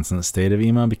in a constant state of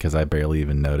emo because I barely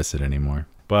even notice it anymore.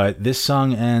 But this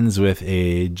song ends with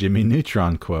a Jimmy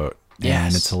Neutron quote. Yes.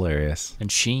 And it's hilarious.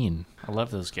 And Sheen. I love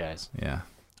those guys. Yeah.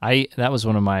 That was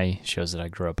one of my shows that I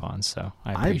grew up on, so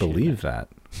I believe that.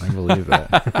 I believe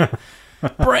that.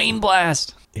 Brain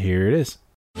blast! Here it is.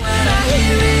 When I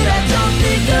hear it, I don't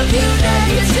think of you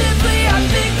negatively. I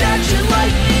think that you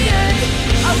like me, and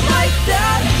I like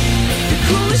that. The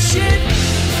coolest shit.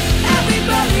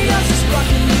 Everybody else is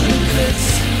fucking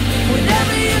ludicrous.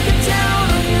 Whenever you get down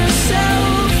on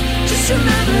yourself, just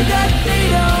remember that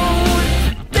they don't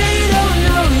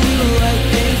know you like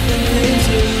they think they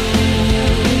do.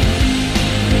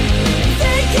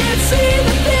 They can't see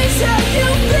the things that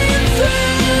you've been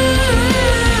through.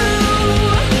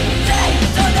 They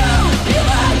don't know you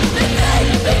like they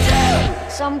think they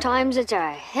do. Sometimes it's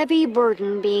a heavy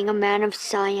burden being a man of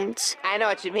science. I know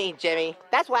what you mean, Jimmy.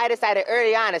 That's why I decided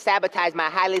early on to sabotage my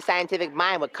highly scientific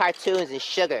mind with cartoons and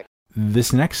sugar.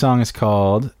 This next song is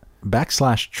called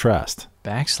 /Trust.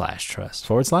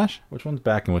 //Trust. / Which one's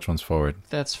back and which one's forward?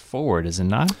 That's forward, is it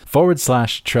not?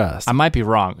 /Trust. I might be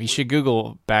wrong. You should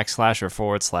Google / or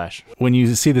 /. When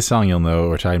you see the song, you'll know what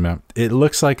we're talking about. It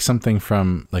looks like something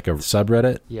from like a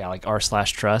subreddit. Yeah, like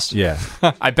r/trust. Yeah.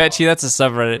 I bet you that's a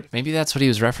subreddit. Maybe that's what he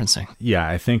was referencing. Yeah,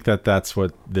 I think that's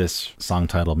what this song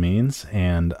title means.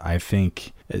 And I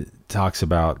think it talks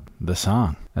about the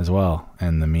song as well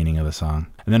and the meaning of the song.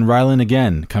 And then Rylan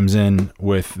again comes in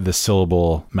with the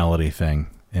syllable melody thing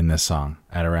in this song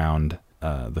at around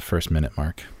the first minute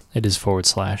mark. It is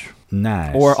 /.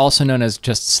 Nice. Or also known as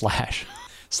just /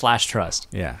 /trust.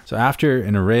 Yeah. So after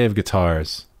an array of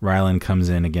guitars, Rylan comes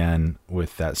in again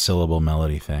with that syllable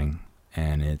melody thing.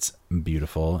 And it's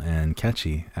beautiful and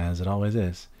catchy, as it always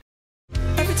is.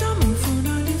 Every time I'm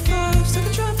 495, stuck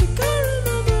in traffic, I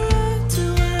remember to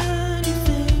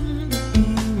anything to be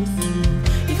with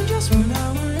you. Even just 1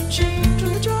 hour and change,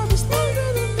 when the drive is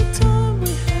longer than the time we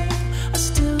have, I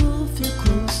still feel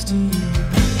close to you.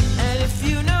 And if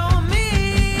you know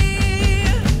me,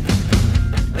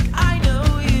 like I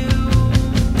know you,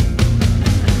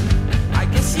 I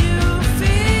guess you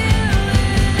feel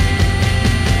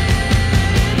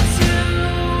it too.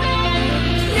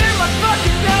 You're my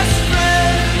fucking best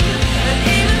friend, and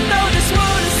even though this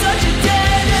world is such a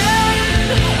dead end,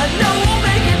 I know we'll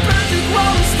make it perfect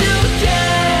while we still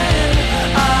can.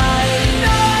 I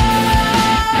know.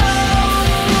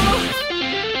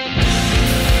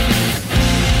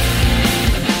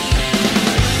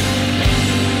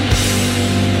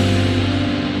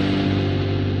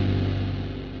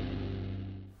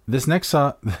 This next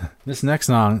song, why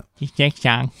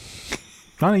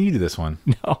don't you do this one?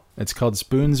 No. It's called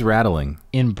Spoons Rattling.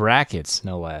 In brackets,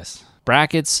 no less.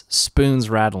 Brackets, spoons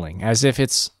rattling. As if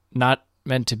it's not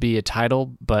meant to be a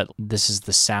title, but this is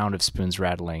the sound of spoons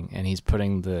rattling, and he's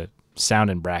putting the sound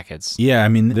in brackets. Yeah, I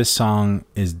mean, this song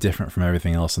is different from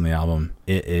everything else on the album.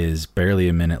 It is barely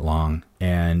a minute long,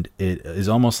 and it is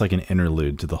almost like an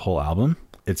interlude to the whole album.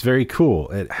 It's very cool.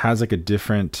 It has like a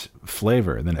different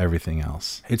flavor than everything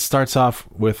else. It starts off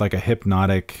with like a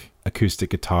hypnotic acoustic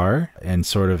guitar and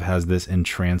sort of has this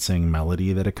entrancing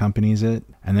melody that accompanies it,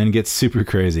 and then gets super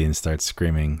crazy and starts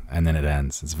screaming, and then it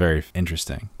ends. It's very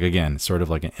interesting. Again, it's sort of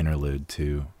like an interlude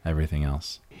to everything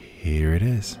else. Here it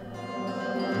is.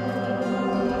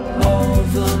 All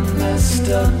the messed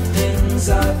up things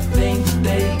I think,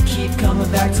 they keep coming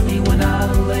back to me when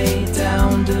I lay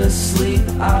down to sleep.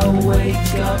 I wake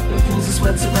up and pools of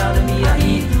sweat surrounding me. I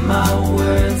eat my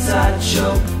words, I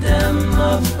choke them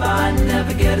up. I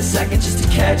never get a second just to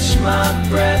catch my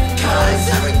breath. Cause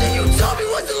everything you told me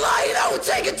was a lie, and I will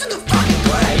take it to the fucking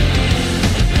grave.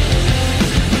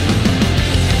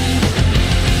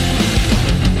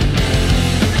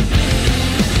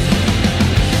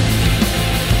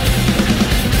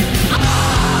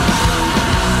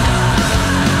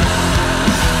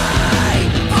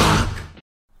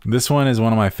 This one is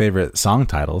one of my favorite song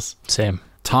titles. Same.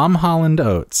 Tom Holland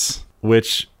Oates,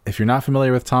 which, if you're not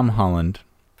familiar with Tom Holland,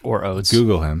 Or Oates.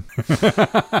 Google him.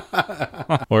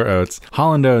 Or Oates.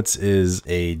 Holland Oates is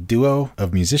a duo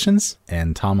of musicians,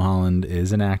 and Tom Holland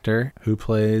is an actor who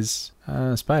plays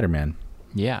Spider-Man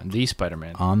Yeah, the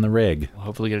Spider-Man. on the rig. We'll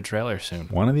hopefully get a trailer soon.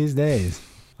 One of these days.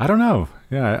 I don't know.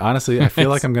 Yeah, honestly, I feel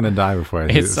like I'm going to die before I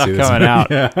It's see not this coming one. out.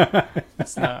 Yeah.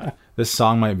 It's not. This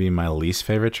song might be my least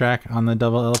favorite track on the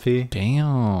double LP.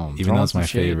 Damn. Even though it's my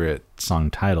favorite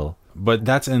song title. But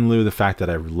that's in lieu of the fact that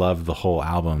I love the whole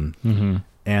album. Mm-hmm.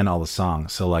 and all the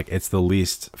songs. So like it's the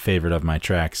least favorite of my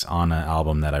tracks on an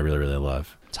album that I really, really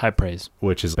love. It's high praise.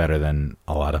 Which is better than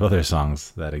a lot of other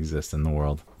songs that exist in the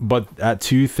world. But at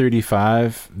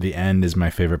 2:35, the end is my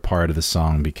favorite part of the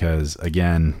song because,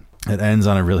 again, it ends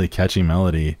on a really catchy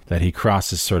melody that he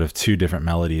crosses sort of two different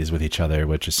melodies with each other,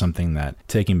 which is something that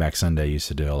Taking Back Sunday used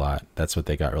to do a lot. That's what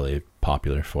they got really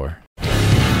popular for.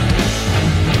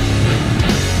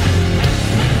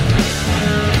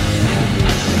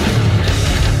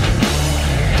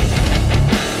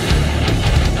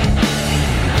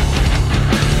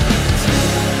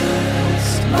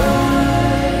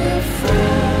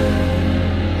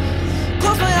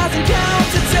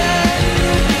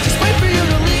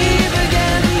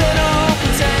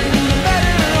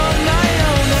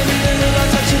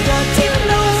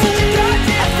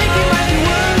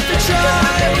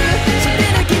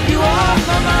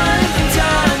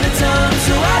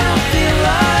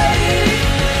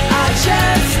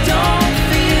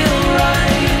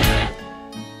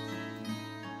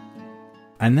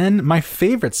 And then my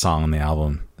favorite song on the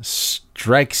album,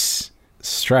 Strikes,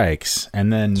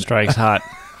 and then... Strikes hot.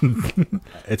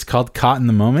 It's called Caught in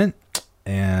the Moment,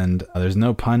 and there's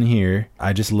no pun here.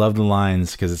 I just love the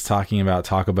lines because it's talking about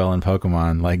Taco Bell and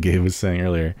Pokemon, like Gabe was saying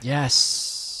earlier.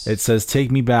 Yes. It says, take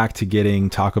me back to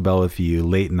getting Taco Bell with you,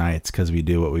 late nights because we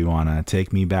do what we want to.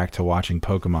 Take me back to watching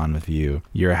Pokemon with you,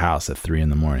 your house at 3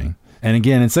 a.m. And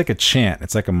again, it's like a chant.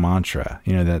 It's like a mantra,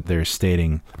 you know, that they're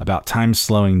stating about time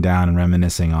slowing down and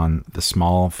reminiscing on the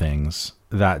small things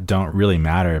that don't really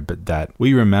matter, but that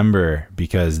we remember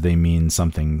because they mean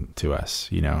something to us,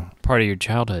 you know. Part of your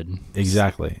childhood.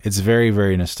 Exactly. It's very,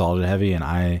 very nostalgia heavy, and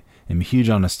I am huge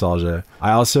on nostalgia.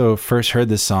 I also first heard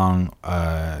this song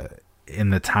in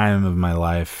the time of my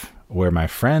life where my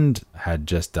friend had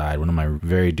just died. One of my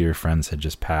very dear friends had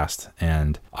just passed,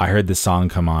 and I heard this song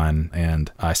come on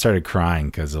and I started crying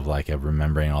because of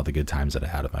remembering all the good times that I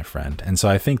had with my friend. And so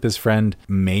I think this friend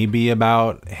may be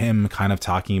about him kind of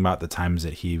talking about the times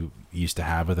that he used to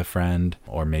have with a friend,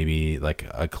 or maybe like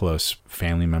a close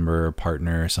family member or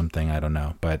partner or something. I don't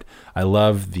know, but I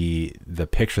love the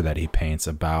picture that he paints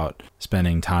about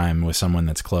spending time with someone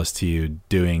that's close to you,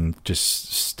 doing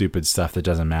just stupid stuff that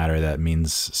doesn't matter, that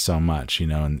means so much, you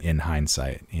know, in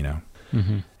hindsight, you know.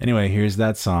 Mm-hmm. Anyway, here's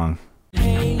that song.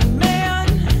 Hey man,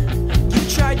 you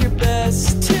tried your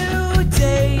best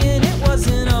today and it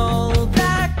wasn't all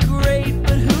that great,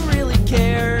 but who really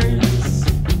cares?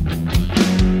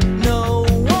 No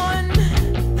one,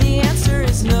 the answer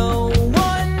is no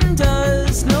one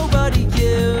does, nobody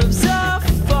gives a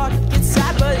fuck, it's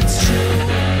sad but it's true.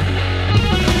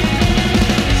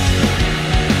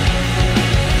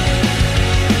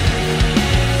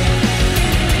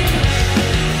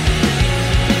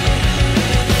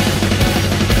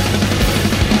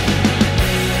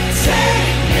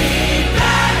 Take me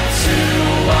back to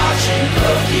watching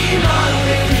Pokemon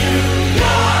with you,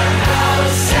 your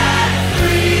house at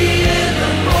 3 in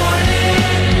the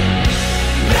morning.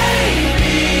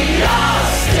 Maybe I'll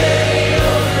stay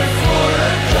over for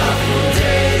a couple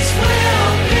days.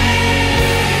 We'll be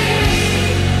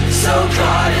so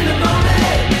caught in the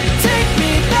moment. Take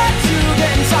me back to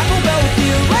getting Taco Bell with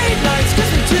you, late nights 'cause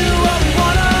we do what we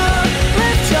wanna.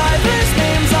 Live drivers'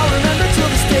 names I'll remember till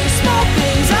this day. Small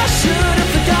things I should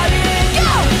have forgotten. Go!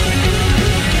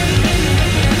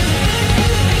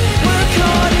 We're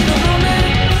caught in the moment.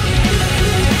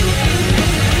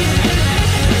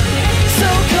 So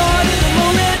caught in the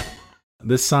moment.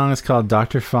 This song is called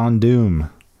Dr. Fondue.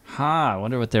 I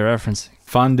wonder what they're referencing.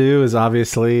 Fondue is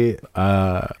obviously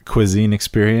a cuisine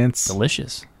experience.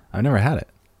 Delicious. I've never had it.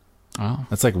 Oh,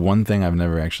 That's like one thing I've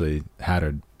never actually had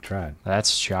or tried.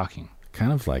 that's shocking.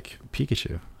 Kind of like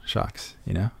Pikachu shocks,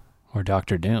 you know? Or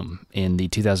Doctor Doom in the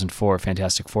 2004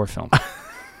 Fantastic Four film.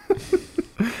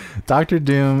 Doctor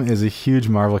Doom is a huge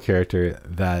Marvel character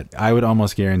that I would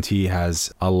almost guarantee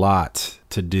has a lot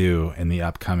to do in the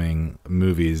upcoming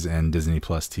movies and Disney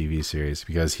Plus TV series,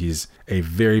 because he's a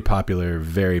very popular,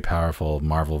 very powerful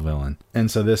Marvel villain.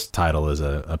 And so this title is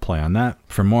a play on that.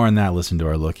 For more on that, listen to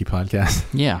our Loki podcast.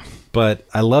 Yeah. But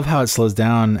I love how it slows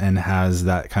down and has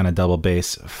that kind of double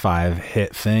bass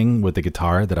 5-hit thing with the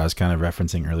guitar that I was kind of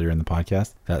referencing earlier in the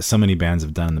podcast that so many bands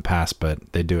have done in the past,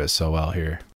 but they do it so well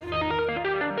here.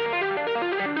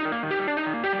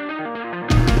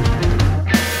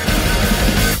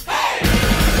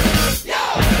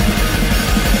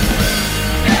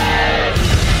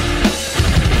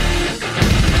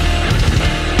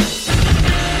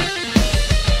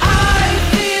 I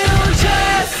feel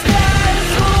just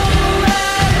as whole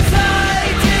as I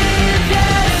did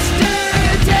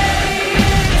yesterday,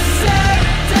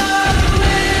 except a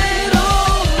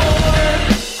little more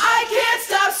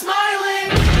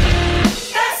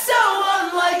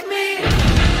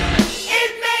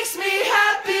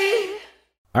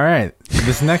All right.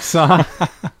 This next song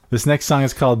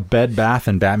is called Bed Bath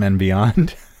and Batman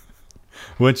Beyond,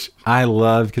 which I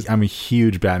love because I'm a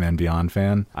huge Batman Beyond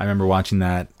fan. I remember watching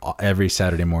that every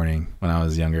Saturday morning when I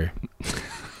was younger.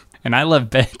 And I love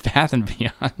Bed Bath and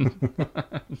Beyond.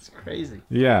 It's crazy.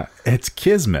 Yeah, it's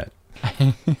kismet.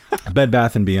 Bed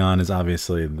Bath & Beyond is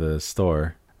obviously the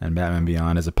store, and Batman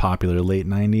Beyond is a popular late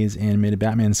 90s animated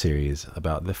Batman series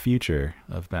about the future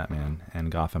of Batman and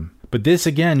Gotham. But this,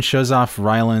 again, shows off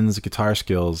Ryland's guitar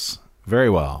skills very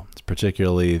well,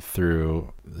 particularly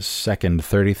through second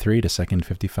 33 to second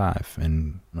 55,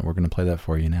 and we're going to play that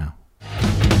for you now.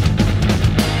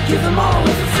 Give them all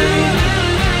with free.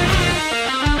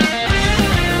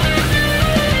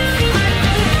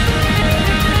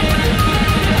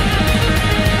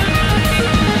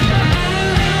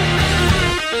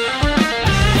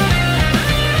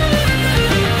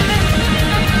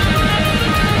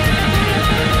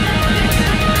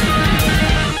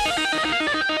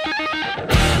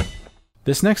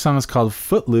 This next song is called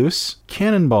Footloose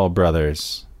Cannonball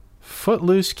Brothers.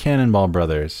 Footloose Cannonball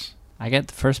Brothers. I get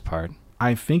the first part.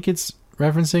 I think it's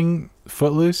referencing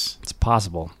Footloose. It's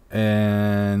possible.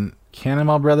 And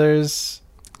Cannonball Brothers.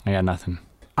 I got nothing.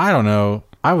 I don't know.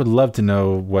 I would love to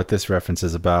know what this reference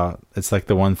is about. It's like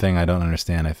the one thing I don't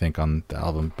understand, I think, on the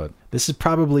album. But this is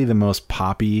probably the most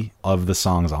poppy of the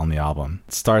songs on the album.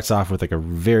 It starts off with like a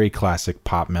very classic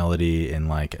pop melody and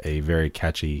like a very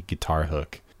catchy guitar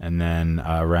hook. And then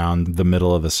around the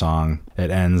middle of the song,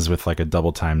 it ends with like a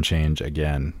double time change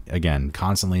again. Again,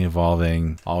 constantly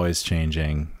evolving, always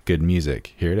changing. Good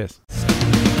music. Here it is.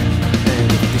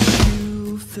 The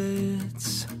shoe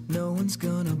fits. No one's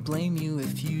gonna blame you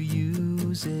if you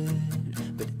use it.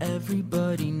 But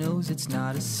everybody knows it's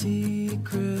not a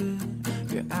secret.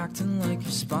 You're acting like you're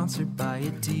sponsored by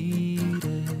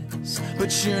Adidas.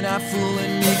 But you're not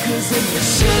fooling me, cause if the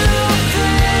shoe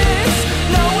fits,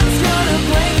 no one's gonna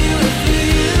blame you if you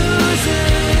use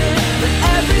it. But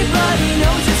everybody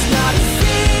knows it's not a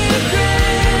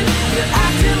secret. You're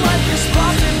acting like you're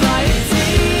sponsored by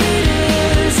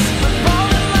Adidas. But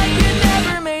ballin' like you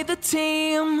never made the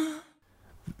team.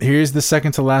 Here's the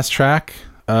second to last track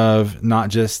of not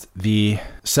just the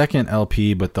second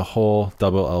LP, but the whole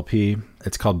double LP.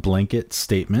 It's called Blanket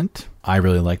Statement. I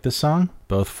really like this song,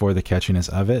 both for the catchiness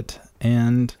of it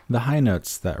and the high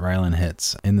notes that Ryland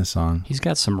hits in the song. He's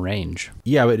got some range.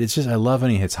 Yeah, but it's just, I love when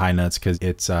he hits high notes because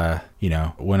it's,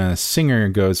 when a singer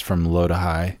goes from low to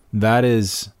high, that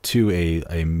is, to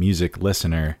a music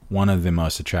listener, one of the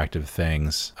most attractive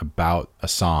things about a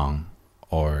song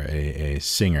or a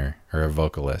singer or a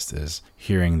vocalist is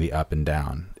hearing the up and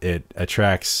down. It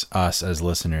attracts us as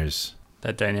listeners.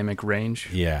 That dynamic range.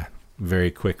 Yeah, very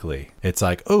quickly. It's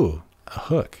like, oh, a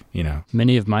hook,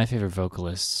 Many of my favorite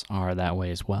vocalists are that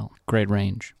way as well. Great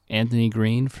range. Anthony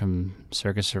Green from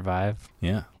Circus Survive.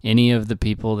 Yeah. Any of the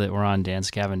people that were on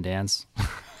Dance Gavin Dance.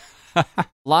 A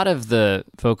lot of the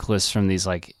vocalists from these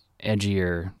like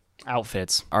edgier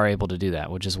outfits are able to do that,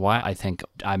 which is why I think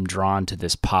I'm drawn to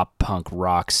this pop punk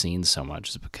rock scene so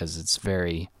much, is because it's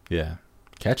very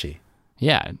catchy.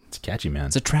 Yeah, It's catchy, man.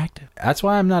 it's attractive. That's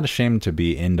why I'm not ashamed to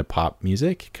be into pop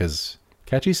music, because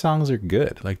catchy songs are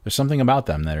good. Like, there's something about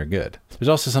them that are good. There's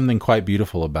also something quite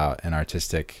beautiful about an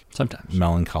artistic, Sometimes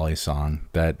melancholy song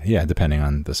that, depending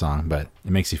on the song, but it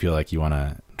makes you feel like you want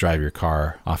to drive your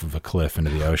car off of a cliff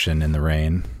into the ocean in the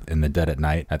rain, in the dead at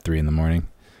night at 3 a.m.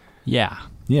 Yeah.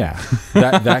 Yeah,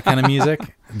 that kind of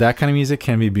music. That kind of music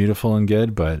can be beautiful and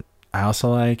good, but I also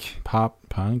like pop,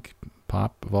 punk,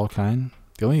 pop of all kind.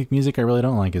 The only music I really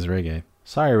don't like is reggae.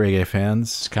 Sorry, reggae fans.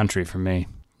 It's country for me.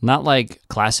 Not like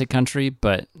classic country,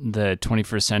 but the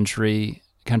 21st century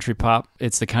country pop.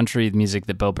 It's the country music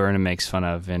that Bo Burnham makes fun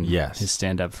of in his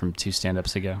stand-up from 2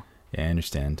 stand-ups ago. Yeah, I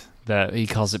understand. He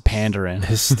calls it pandering.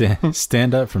 His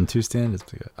stand-up from 2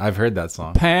 stand-ups ago. I've heard that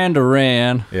song.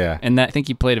 Pandering. Yeah. And I think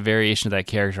he played a variation of that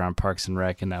character on Parks and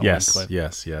Rec in that one clip.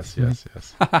 Yes.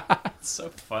 It's so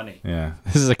funny. Yeah.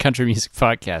 This is a country music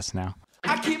podcast now.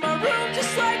 I keep my room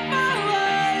just like my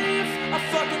life. I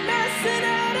fucking mess it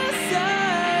out of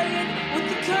sight. With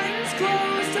the curtains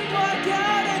closed to block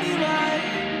out any light.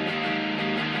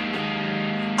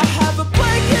 I have a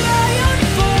blanket I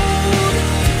unfold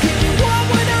to keep me warm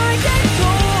when I get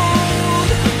cold.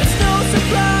 It's no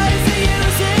surprise I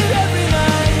use it every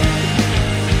night.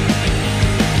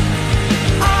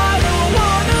 I don't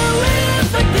wanna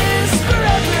live like this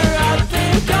forever. I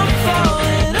think I'm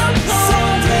falling apart.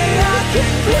 Someday I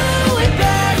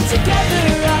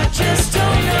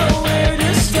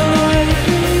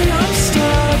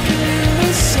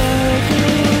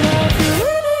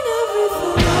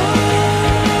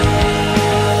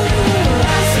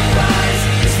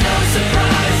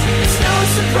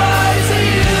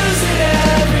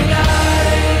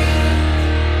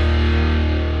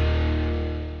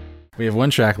We have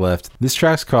one track left. This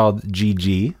track's called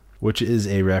GG, which is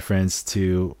a reference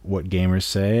to what gamers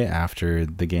say after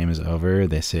the game is over.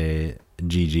 They say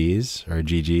GG's or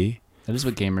GG. That is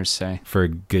what gamers say. For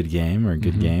good game or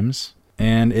good games.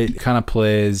 And it kind of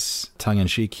plays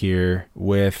tongue-in-cheek here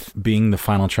with being the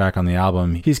final track on the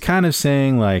album. He's kind of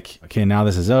saying like, okay, now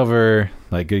this is over,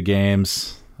 like good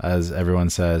games, as everyone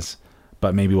says,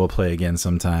 but maybe we'll play again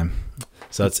sometime.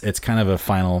 So it's kind of a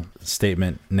final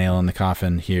statement, nail in the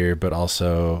coffin here, but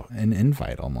also an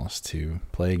invite almost to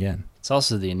play again. It's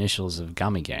also the initials of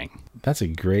Gami Gang. That's a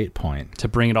great point. To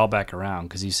bring it all back around,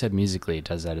 because you said musically it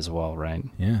does that as well, right?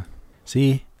 Yeah.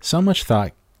 See, so much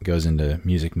thought goes into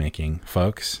music making,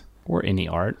 folks. Or any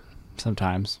art,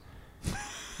 sometimes.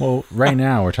 Well, right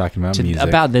now we're talking about music.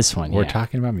 About this one, We're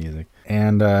talking about music.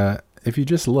 And if you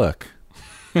just look,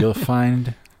 you'll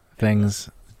find things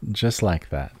just like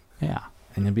that. Yeah.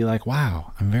 And you'll be like,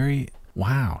 wow, I'm very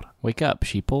wowed. Wake up,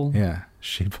 sheeple. Yeah,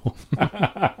 sheeple.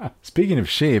 Speaking of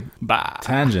sheep, Bah.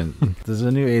 tangent. There's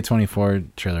a new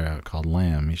A24 trailer out called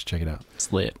Lamb. You should check it out.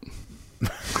 It's lit.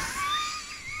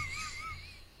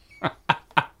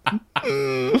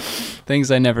 Things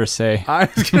I never say. I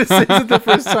was going to say, is it the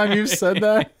first time you've said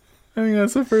that? I think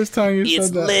that's the first time you've It's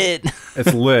said that. lit.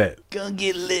 It's lit. Gonna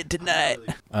get lit tonight.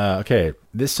 Okay,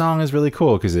 this song is really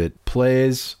cool because it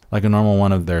plays like a normal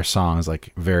one of their songs,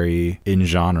 like very in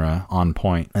genre, on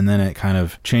point. And then it kind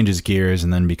of changes gears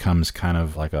and then becomes kind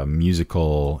of like a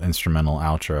musical instrumental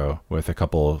outro with a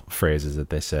couple phrases that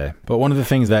they say. But one of the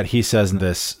things that he says in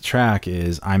this track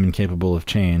is, I'm incapable of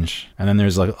change. And then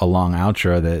there's like a long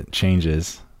outro that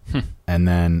changes. And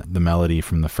then the melody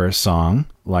from the first song,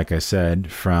 like I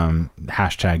said, from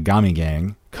hashtag Gami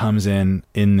Gang, comes in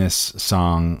this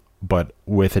song, but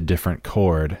with a different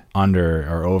chord, under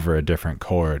or over a different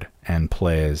chord, and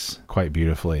plays quite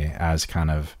beautifully as kind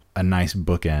of a nice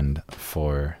bookend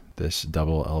for this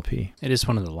double LP. It is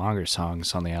one of the longer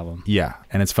songs on the album. Yeah,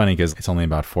 and it's funny because it's only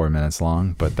about 4 minutes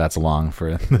long, but that's long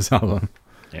for this album.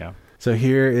 Yeah. So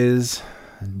here is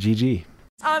GG.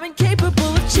 I'm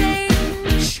incapable of change.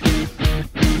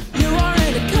 You are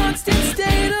in a constant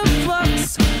state of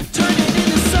flux, turning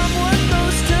into someone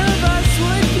most of us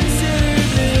would consider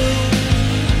new.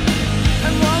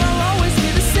 And while I'll always be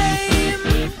the same,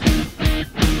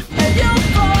 and you'll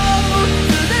fall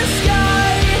through the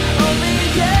sky, only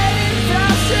getting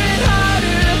faster and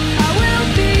harder, I will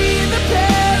be the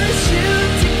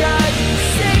parachute to guide you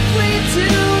safely to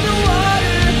the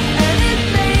water. And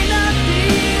it may not be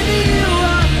the you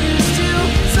I'm used to.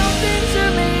 Some things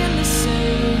remain the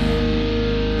same,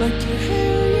 like your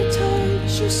hair, your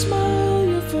touch, your smile,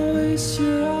 your voice,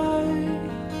 your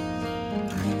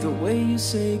eyes, the way you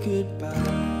say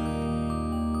goodbye.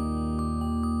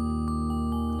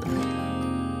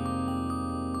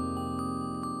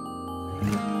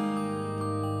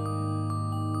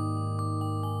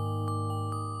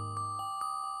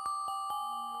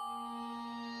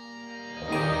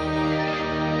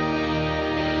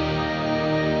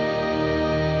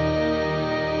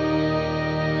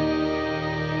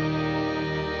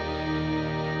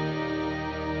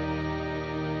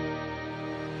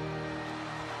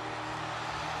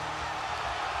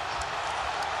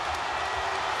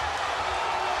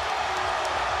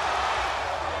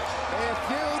 If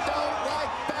you don't like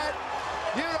that,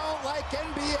 you don't like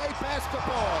NBA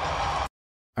basketball.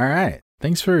 All right.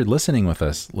 Thanks for listening with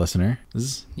us, listener.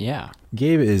 Yeah,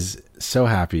 Gabe is so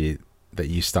happy that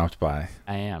you stopped by.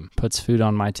 I am. Puts food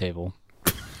on my table.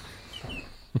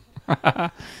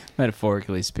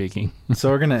 Metaphorically speaking. So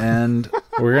we're going to end.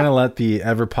 We're going to let the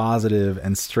ever positive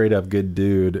and straight up good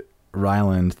dude,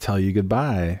 Ryland, tell you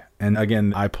goodbye. And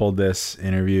again, I pulled this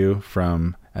interview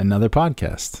from another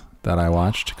podcast that I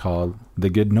watched called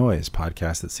The Good Noise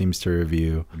podcast that seems to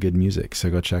review good music. So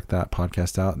go check that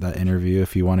podcast out, that interview,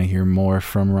 if you want to hear more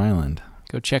from Ryland.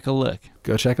 Go check a look.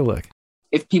 Go check a look.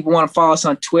 If people want to follow us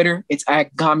on Twitter, it's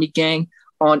at Gami Gang.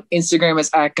 On Instagram, it's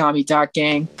at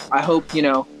Gami.gang. I hope,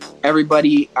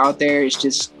 everybody out there is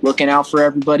just looking out for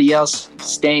everybody else,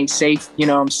 staying safe, you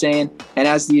know what I'm saying? And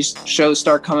as these shows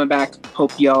start coming back,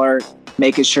 hope y'all are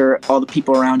making sure all the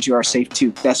people around you are safe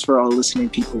too. That's for all the listening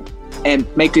people. And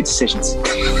make good decisions.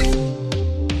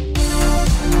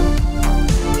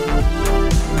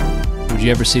 Would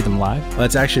you ever see them live? Well,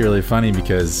 that's actually really funny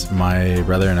because my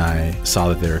brother and I saw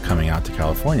that they were coming out to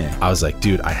California. I was like,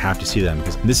 dude, I have to see them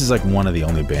because this is like one of the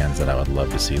only bands that I would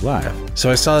love to see live.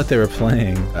 So I saw that they were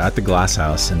playing at the Glass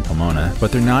House in Pomona,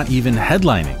 but they're not even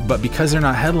headlining. But because they're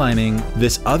not headlining,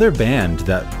 this other band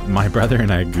that my brother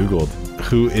and I Googled,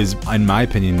 who is, in my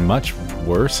opinion, much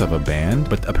worse of a band,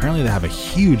 but apparently they have a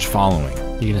huge following.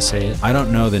 You gonna say it? I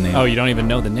don't know the name. Oh, you don't even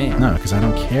know the name? No, because I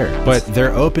don't care. But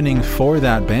they're opening for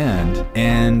that band,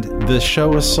 and the show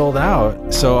was sold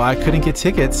out, so I couldn't get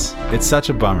tickets. It's such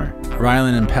a bummer.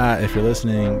 Rylan and Pat, if you're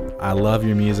listening, I love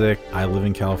your music. I live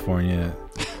in California.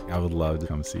 I would love to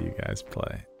come see you guys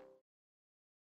play.